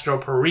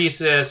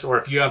gastroparesis or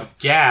if you have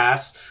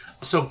gas.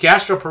 So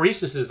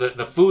gastroparesis is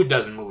the food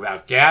doesn't move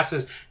out. Gas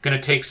is going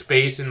to take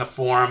space in the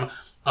form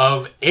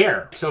of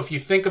air. So if you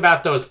think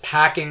about those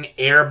packing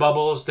air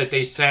bubbles that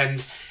they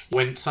send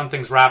when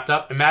something's wrapped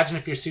up, imagine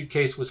if your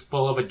suitcase was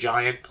full of a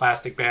giant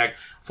plastic bag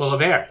full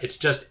of air. It's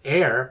just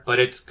air, but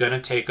it's going to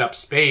take up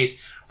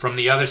space from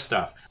the other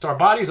stuff. So our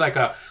body's like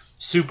a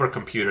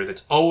supercomputer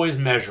that's always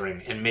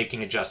measuring and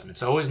making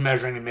adjustments, always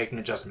measuring and making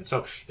adjustments.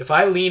 So if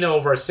I lean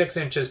over 6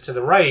 inches to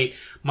the right,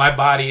 my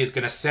body is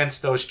going to sense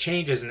those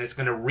changes and it's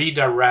going to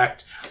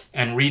redirect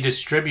and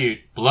redistribute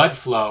blood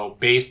flow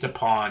based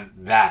upon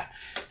that.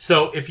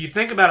 So if you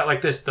think about it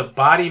like this, the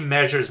body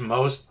measures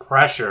most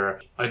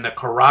pressure in the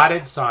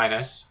carotid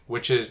sinus,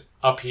 which is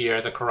up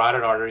here, the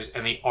carotid arteries,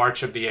 and the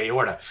arch of the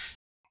aorta.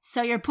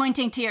 So you're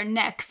pointing to your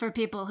neck for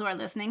people who are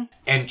listening.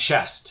 And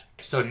chest.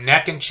 So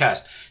neck and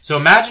chest. So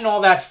imagine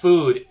all that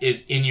food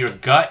is in your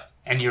gut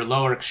and your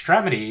lower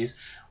extremities.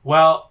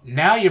 Well,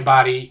 now your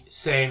body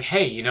saying,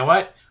 hey, you know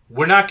what?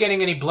 We're not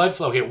getting any blood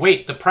flow here.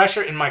 Wait, the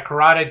pressure in my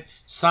carotid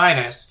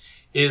sinus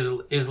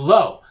is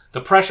low.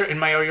 The pressure in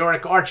my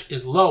aortic arch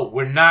is low.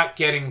 We're not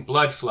getting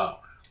blood flow.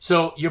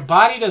 So your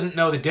body doesn't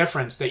know the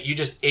difference that you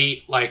just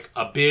ate like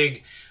a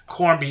big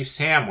corned beef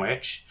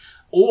sandwich,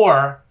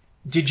 or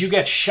did you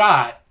get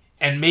shot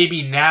and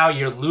maybe now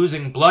you're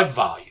losing blood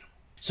volume.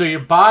 So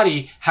your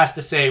body has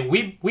to say,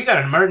 we got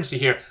an emergency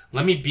here.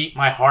 Let me beat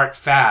my heart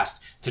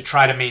fast to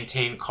try to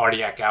maintain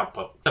cardiac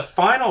output. The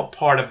final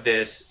part of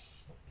this,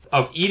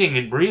 of eating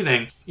and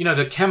breathing,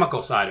 the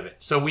chemical side of it.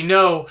 So we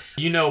know,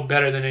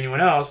 better than anyone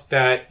else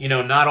that,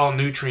 not all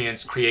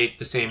nutrients create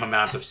the same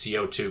amount of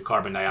CO2,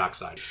 carbon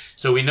dioxide.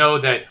 So we know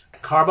that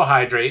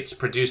carbohydrates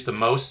produce the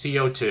most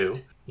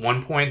CO2,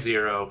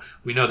 1.0.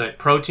 We know that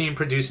protein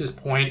produces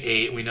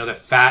 0.8. We know that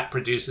fat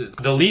produces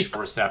the least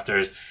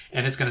receptors.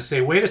 And it's going to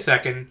say, wait a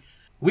second,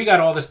 we got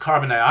all this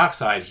carbon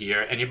dioxide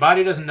here, and your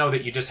body doesn't know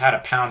that you just had a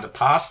pound of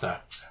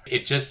pasta.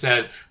 It just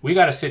says, we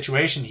got a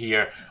situation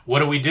here. What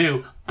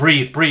do?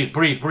 Breathe, breathe,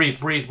 breathe, breathe,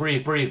 breathe,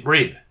 breathe, breathe,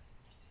 breathe.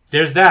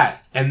 There's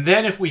that. And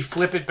then if we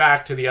flip it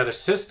back to the other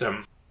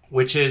system,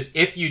 which is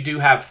if you do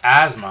have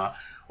asthma,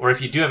 or if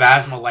you do have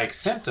asthma-like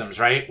symptoms,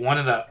 right? One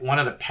of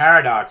the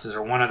paradoxes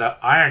or one of the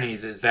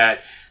ironies is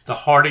that the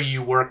harder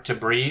you work to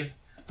breathe,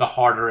 the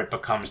harder it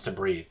becomes to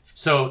breathe.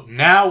 So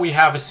now we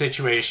have a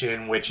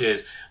situation which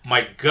is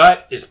my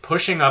gut is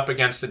pushing up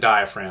against the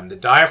diaphragm. The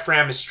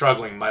diaphragm is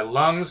struggling. My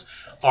lungs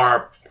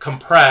are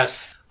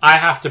compressed. I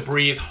have to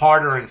breathe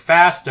harder and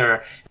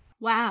faster.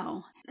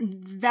 Wow.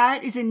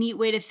 That is a neat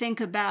way to think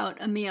about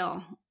a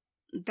meal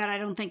that I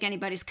don't think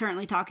anybody's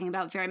currently talking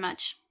about very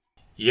much.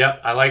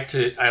 Yep, I like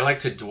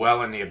to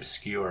dwell in the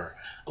obscure.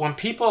 When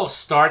people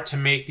start to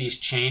make these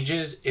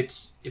changes,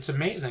 it's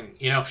amazing,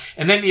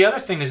 And then the other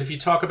thing is if you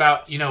talk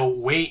about,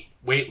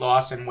 weight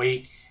loss and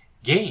weight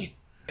gain.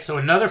 So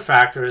another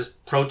factor is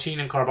protein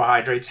and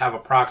carbohydrates have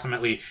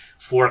approximately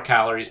 4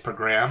 calories per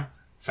gram.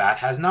 Fat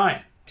has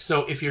 9.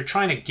 So if you're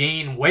trying to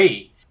gain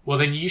weight, well,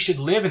 then you should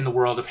live in the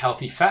world of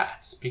healthy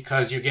fats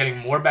because you're getting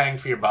more bang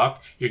for your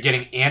buck. You're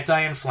getting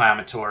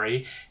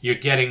anti-inflammatory. You're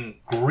getting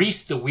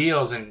grease the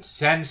wheels and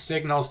send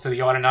signals to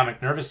the autonomic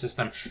nervous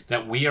system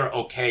that we are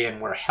okay and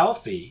we're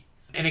healthy.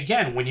 And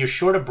again, when you're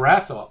short of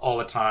breath all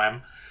the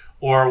time,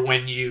 or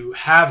when you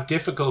have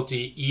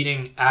difficulty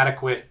eating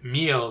adequate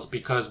meals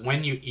because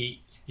when you eat,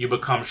 you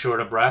become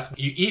short of breath.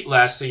 You eat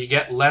less, so you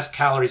get less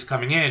calories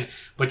coming in,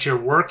 but you're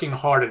working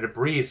harder to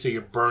breathe, so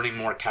you're burning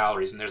more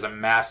calories, and there's a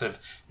massive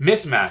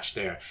mismatch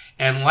there.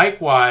 And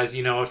likewise,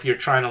 if you're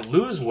trying to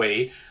lose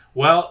weight,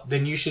 well,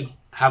 then you should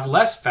have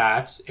less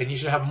fats, and you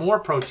should have more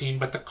protein,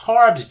 but the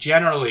carbs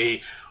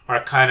generally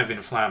are kind of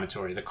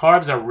inflammatory. The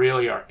carbs are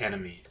really our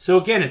enemy. So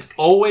again, it's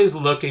always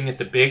looking at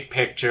the big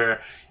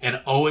picture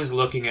and always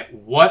looking at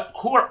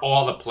who are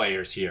all the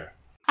players here.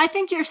 I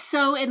think you're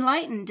so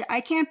enlightened. I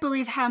can't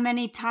believe how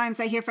many times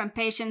I hear from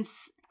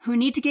patients who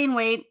need to gain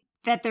weight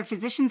that their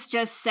physicians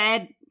just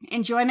said,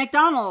 enjoy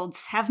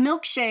McDonald's, have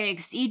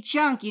milkshakes, eat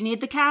junk, you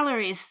need the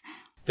calories.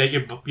 That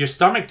your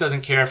stomach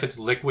doesn't care if it's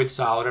liquid,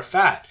 solid, or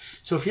fat.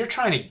 So if you're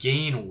trying to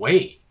gain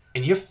weight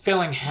and you're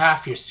filling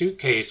half your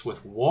suitcase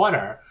with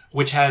water,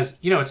 which has,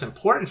 it's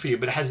important for you,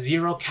 but it has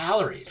 0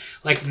 calories.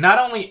 Like, not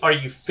only are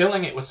you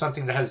filling it with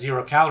something that has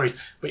 0 calories,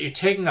 but you're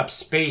taking up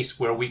space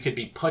where we could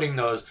be putting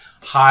those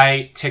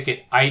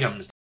high-ticket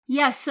items.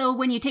 Yeah, so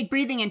when you take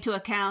breathing into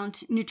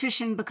account,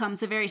 nutrition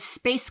becomes a very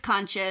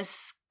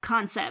space-conscious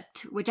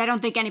concept, which I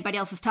don't think anybody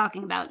else is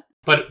talking about.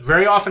 But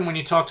very often when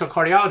you talk to a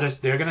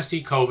cardiologist, they're going to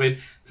see COVID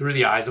through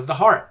the eyes of the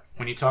heart.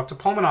 When you talk to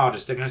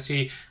pulmonologists, they're going to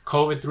see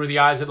COVID through the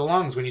eyes of the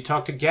lungs. When you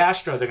talk to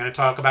gastro, they're going to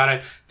talk about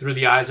it through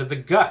the eyes of the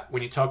gut.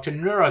 When you talk to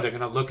neuro, they're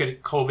going to look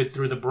at COVID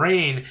through the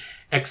brain,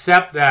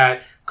 except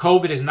that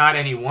COVID is not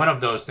any one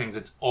of those things.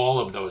 It's all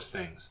of those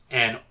things.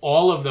 And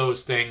all of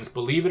those things,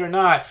 believe it or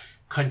not,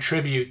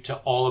 contribute to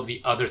all of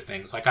the other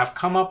things. Like, I've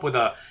come up with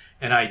an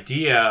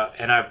idea,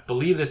 and I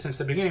believe this since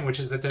the beginning, which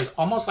is that there's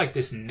almost like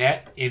this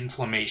net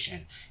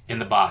inflammation in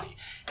the body.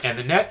 And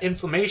the net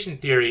inflammation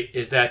theory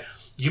is that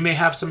you may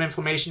have some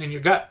inflammation in your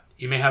gut.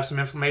 You may have some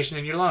inflammation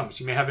in your lungs.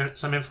 You may have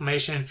some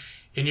inflammation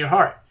in your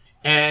heart.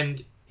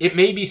 And it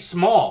may be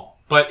small,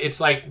 but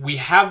it's like we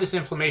have this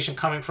inflammation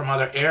coming from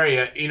other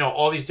area,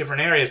 all these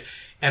different areas.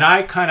 And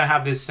I kind of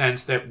have this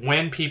sense that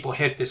when people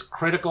hit this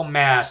critical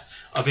mass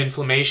of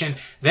inflammation,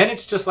 then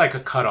it's just like a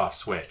cutoff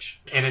switch.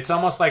 And it's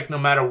almost like no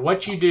matter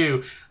what you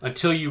do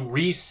until you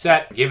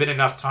reset, give it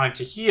enough time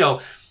to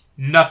heal,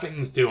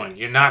 nothing's doing.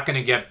 You're not going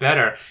to get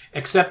better.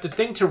 Except the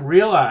thing to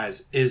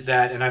realize is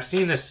that, and I've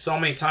seen this so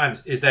many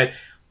times, is that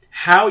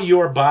how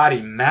your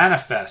body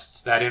manifests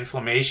that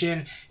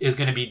inflammation is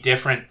going to be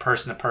different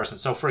person to person.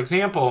 So, for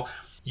example,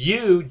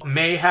 you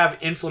may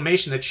have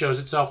inflammation that shows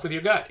itself with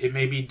your gut. It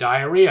may be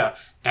diarrhea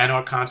and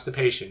or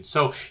constipation.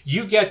 So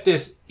you get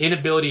this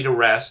inability to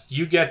rest.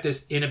 You get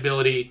this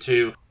inability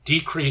to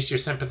decrease your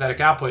sympathetic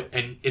output,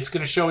 and it's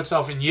going to show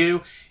itself in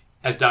you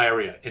as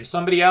diarrhea. In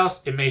somebody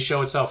else, it may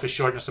show itself as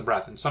shortness of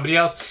breath. In somebody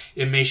else,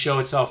 it may show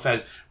itself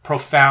as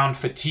profound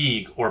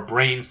fatigue or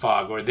brain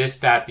fog or this,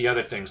 that, the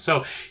other thing.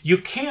 So you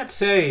can't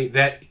say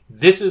that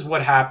this is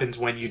what happens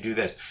when you do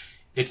this.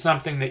 It's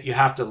something that you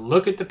have to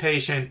look at the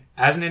patient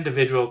as an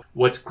individual.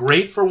 What's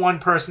great for one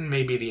person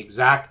may be the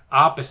exact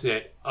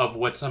opposite of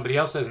what somebody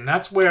else says. And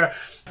that's where I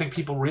think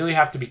people really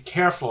have to be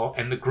careful.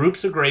 And the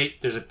groups are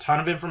great. There's a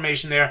ton of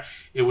information there.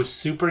 It was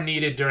super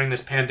needed during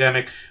this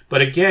pandemic.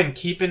 But again,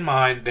 keep in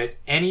mind that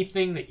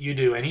anything that you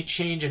do, any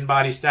change in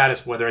body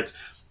status, whether it's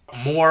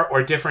more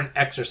or different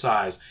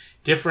exercise,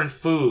 different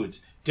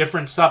foods,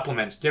 different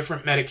supplements,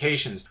 different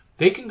medications,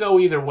 they can go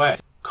either way.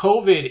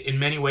 COVID, in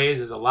many ways,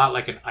 is a lot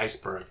like an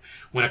iceberg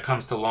when it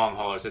comes to long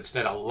haulers. It's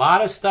that a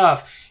lot of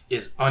stuff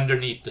is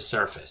underneath the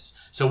surface.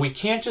 So we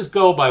can't just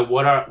go by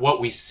what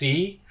we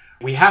see.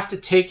 We have to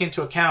take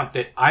into account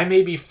that I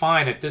may be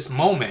fine at this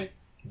moment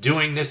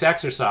doing this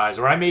exercise,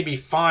 or I may be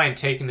fine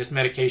taking this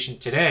medication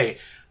today,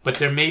 but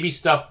there may be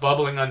stuff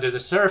bubbling under the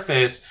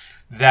surface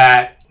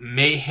that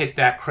may hit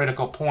that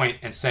critical point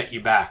and set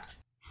you back.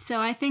 So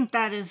I think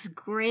that is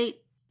great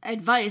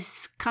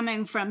advice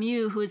coming from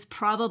you, who's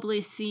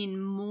probably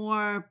seen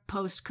more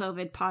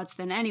post-COVID POTS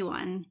than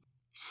anyone.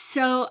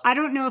 So I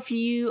don't know if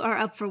you are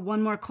up for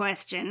one more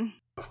question.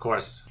 Of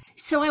course.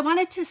 So I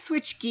wanted to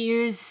switch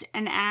gears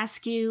and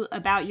ask you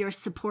about your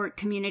support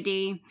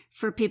community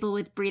for people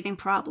with breathing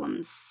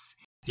problems.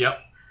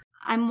 Yep.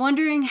 I'm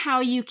wondering how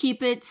you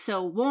keep it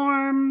so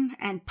warm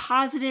and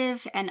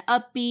positive and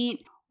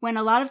upbeat when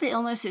a lot of the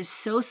illness is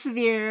so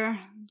severe,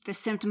 the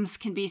symptoms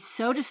can be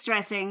so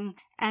distressing,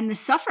 and the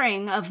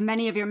suffering of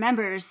many of your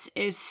members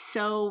is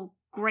so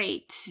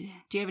great.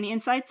 Do you have any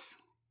insights?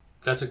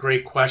 That's a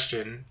great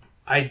question.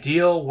 I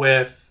deal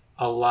with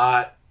a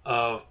lot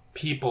of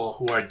people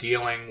who are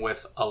dealing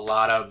with a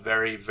lot of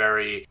very,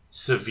 very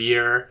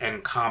severe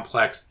and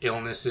complex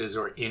illnesses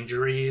or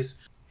injuries.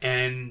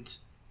 And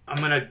I'm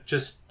going to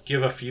just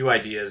give a few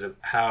ideas of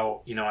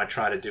how, I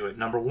try to do it.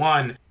 Number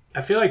one,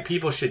 I feel like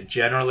people should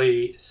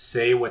generally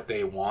say what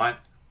they want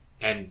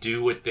and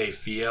do what they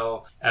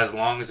feel as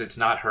long as it's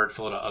not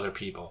hurtful to other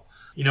people.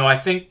 I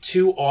think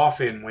too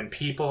often when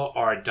people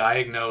are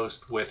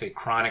diagnosed with a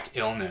chronic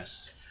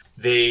illness,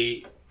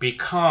 they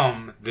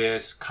become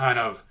this kind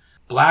of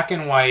black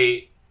and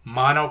white,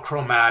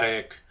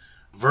 monochromatic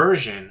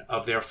version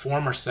of their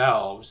former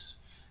selves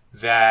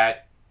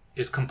that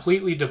is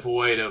completely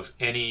devoid of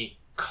any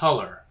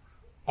color,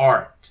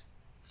 art,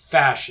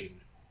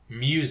 fashion,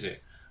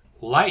 music,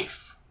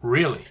 life,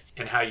 really,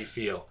 and how you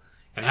feel.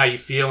 And how you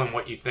feel and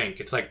what you think.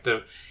 It's like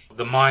the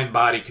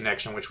mind-body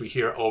connection, which we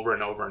hear over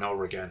and over and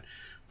over again.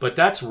 But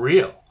that's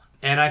real.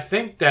 And I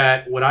think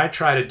that what I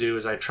try to do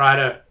is I try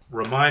to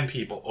remind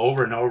people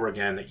over and over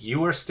again that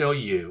you are still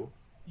you.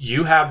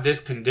 You have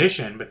this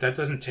condition, but that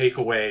doesn't take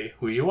away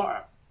who you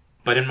are.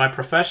 But in my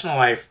professional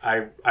life,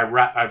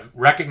 I've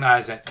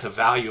recognized that the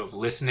value of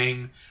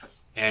listening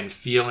and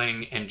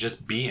feeling and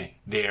just being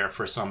there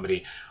for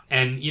somebody.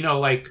 And,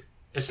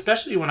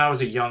 especially when I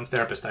was a young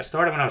therapist, I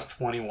started when I was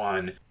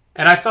 21.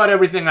 And I thought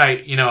everything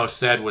I,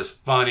 said was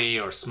funny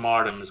or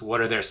smart. And was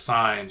what are their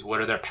signs? What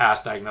are their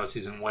past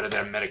diagnoses? And what are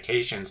their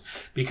medications?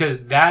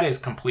 Because that is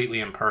completely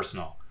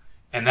impersonal.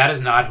 And that is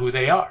not who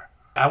they are.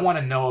 I want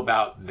to know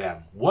about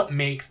them. What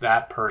makes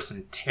that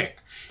person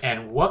tick?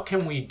 And what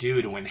can we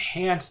do to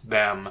enhance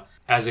them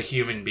as a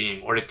human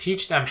being? Or to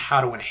teach them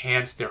how to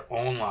enhance their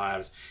own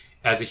lives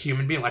as a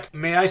human being? Like,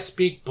 may I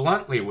speak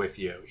bluntly with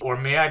you? Or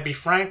may I be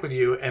frank with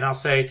you? And I'll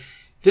say,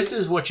 this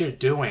is what you're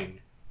doing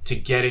to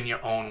get in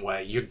your own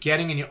way. You're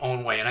getting in your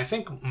own way. And I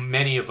think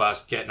many of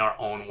us get in our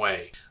own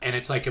way. And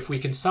it's like if we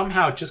can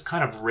somehow just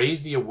kind of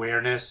raise the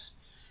awareness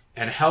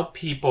and help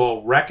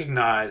people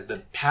recognize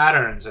the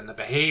patterns and the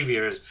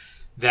behaviors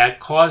that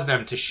cause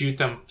them to shoot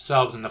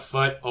themselves in the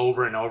foot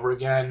over and over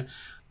again.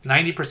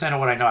 90% of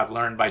what I know I've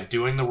learned by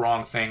doing the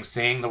wrong thing,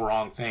 saying the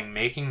wrong thing,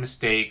 making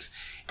mistakes,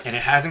 and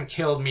it hasn't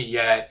killed me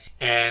yet.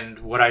 And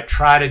what I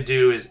try to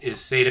do is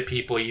say to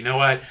people, you know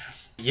what?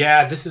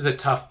 Yeah, this is a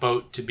tough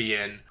boat to be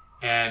in.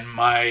 And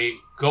my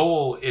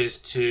goal is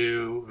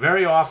to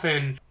very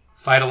often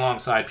fight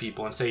alongside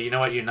people and say, you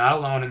know what, you're not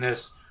alone in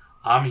this.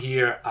 I'm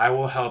here. I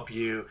will help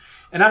you.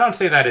 And I don't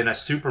say that in a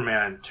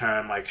Superman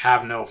term, like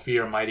have no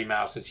fear, Mighty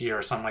Mouse is here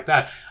or something like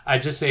that. I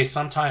just say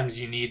sometimes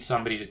you need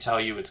somebody to tell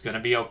you it's going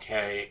to be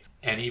okay.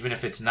 And even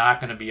if it's not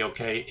going to be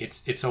okay,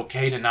 it's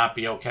okay to not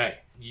be okay.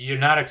 You're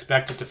not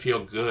expected to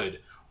feel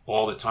good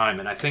all the time.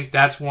 And I think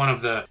that's one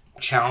of the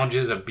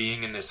challenges of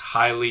being in this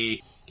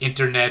highly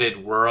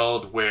interneted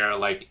world where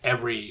like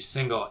every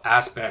single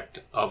aspect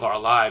of our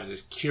lives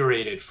is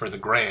curated for the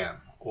gram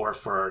or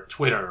for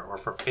Twitter or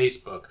for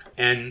Facebook.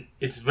 And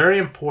it's very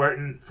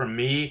important for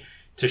me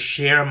to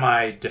share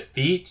my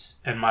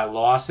defeats and my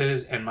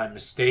losses and my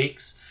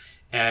mistakes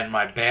and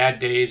my bad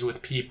days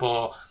with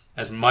people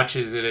as much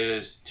as it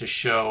is to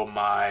show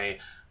my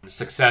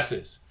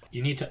successes.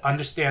 You need to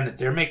understand that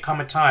there may come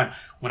a time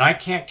when I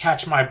can't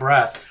catch my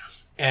breath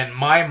and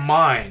my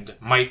mind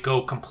might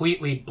go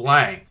completely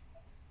blank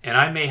and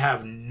I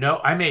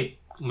may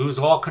lose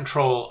all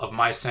control of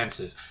my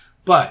senses.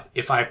 But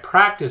if I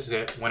practice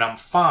it when I'm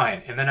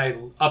fine, and then I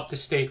up the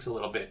stakes a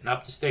little bit, and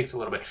up the stakes a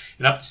little bit,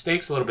 and up the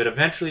stakes a little bit,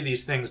 eventually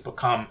these things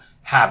become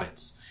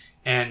habits.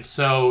 And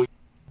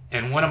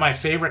one of my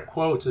favorite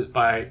quotes is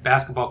by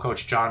basketball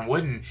coach John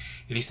Wooden,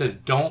 and he says,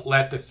 "Don't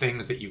let the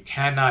things that you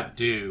cannot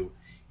do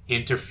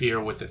interfere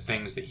with the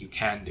things that you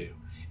can do."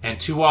 And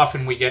too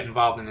often we get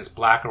involved in this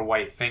black or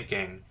white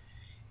thinking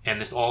and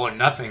this all or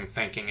nothing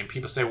thinking, and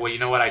people say, well, you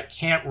know what, I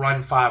can't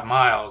run 5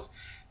 miles,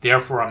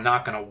 therefore, I'm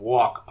not going to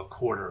walk a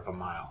quarter of a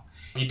mile.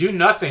 If you do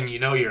nothing, you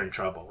know you're in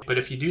trouble. But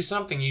if you do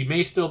something, you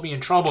may still be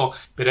in trouble,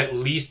 but at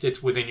least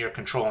it's within your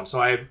control. And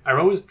so I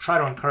always try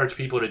to encourage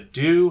people to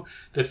do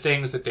the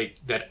things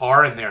that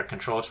are in their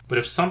control. But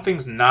if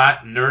something's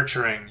not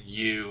nurturing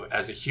you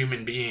as a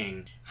human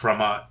being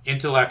from an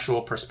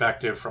intellectual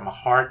perspective, from a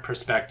heart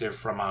perspective,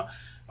 from a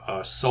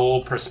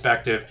soul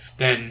perspective,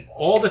 then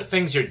all the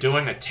things you're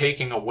doing are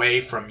taking away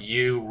from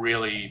you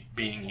really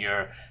being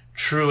your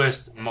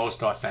truest,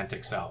 most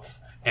authentic self.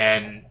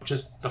 And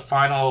just the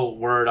final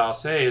word I'll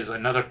say is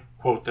another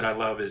quote that I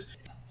love is,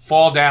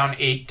 fall down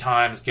 8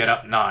 times, get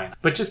up 9.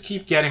 But just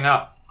keep getting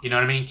up. You know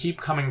what I mean? Keep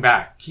coming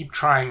back. Keep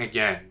trying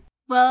again.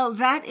 Well,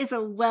 that is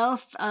a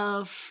wealth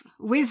of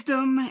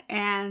wisdom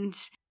and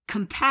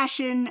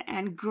compassion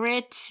and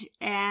grit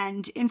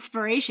and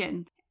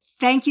inspiration.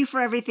 Thank you for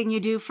everything you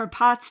do for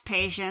POTS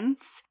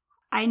patients.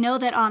 I know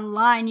that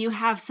online you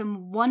have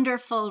some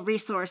wonderful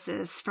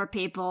resources for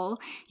people.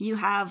 You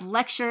have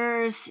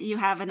lectures, you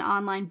have an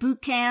online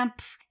boot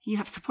camp, you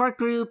have support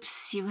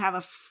groups, you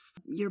have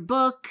your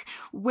book.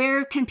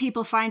 Where can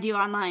people find you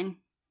online?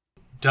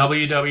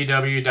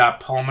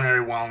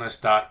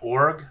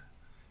 www.pulmonarywellness.org,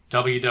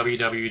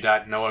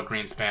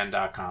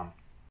 www.noahgreenspan.com.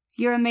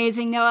 You're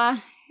amazing,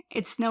 Noah.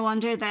 It's no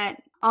wonder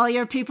that all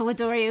your people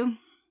adore you.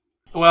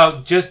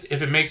 Well, just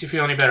if it makes you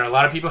feel any better, a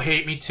lot of people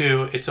hate me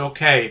too. It's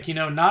okay. You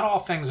know, not all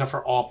things are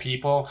for all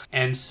people.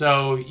 And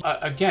so,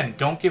 again,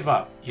 don't give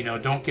up.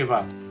 Don't give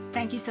up.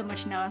 Thank you so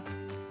much, Noah.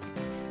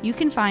 You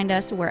can find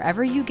us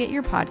wherever you get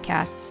your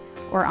podcasts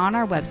or on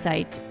our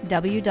website,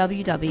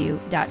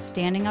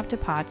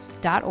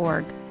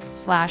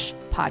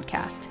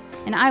 www.standinguptopots.org/podcast.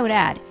 And I would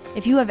add,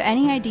 if you have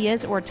any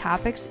ideas or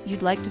topics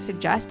you'd like to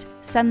suggest,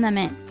 send them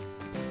in.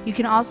 You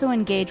can also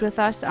engage with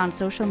us on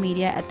social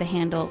media at the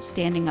handle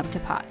Standing Up to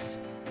Pots.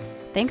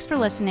 Thanks for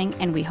listening,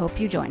 and we hope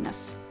you join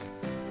us.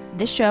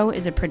 This show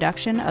is a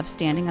production of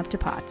Standing Up to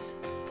Pots.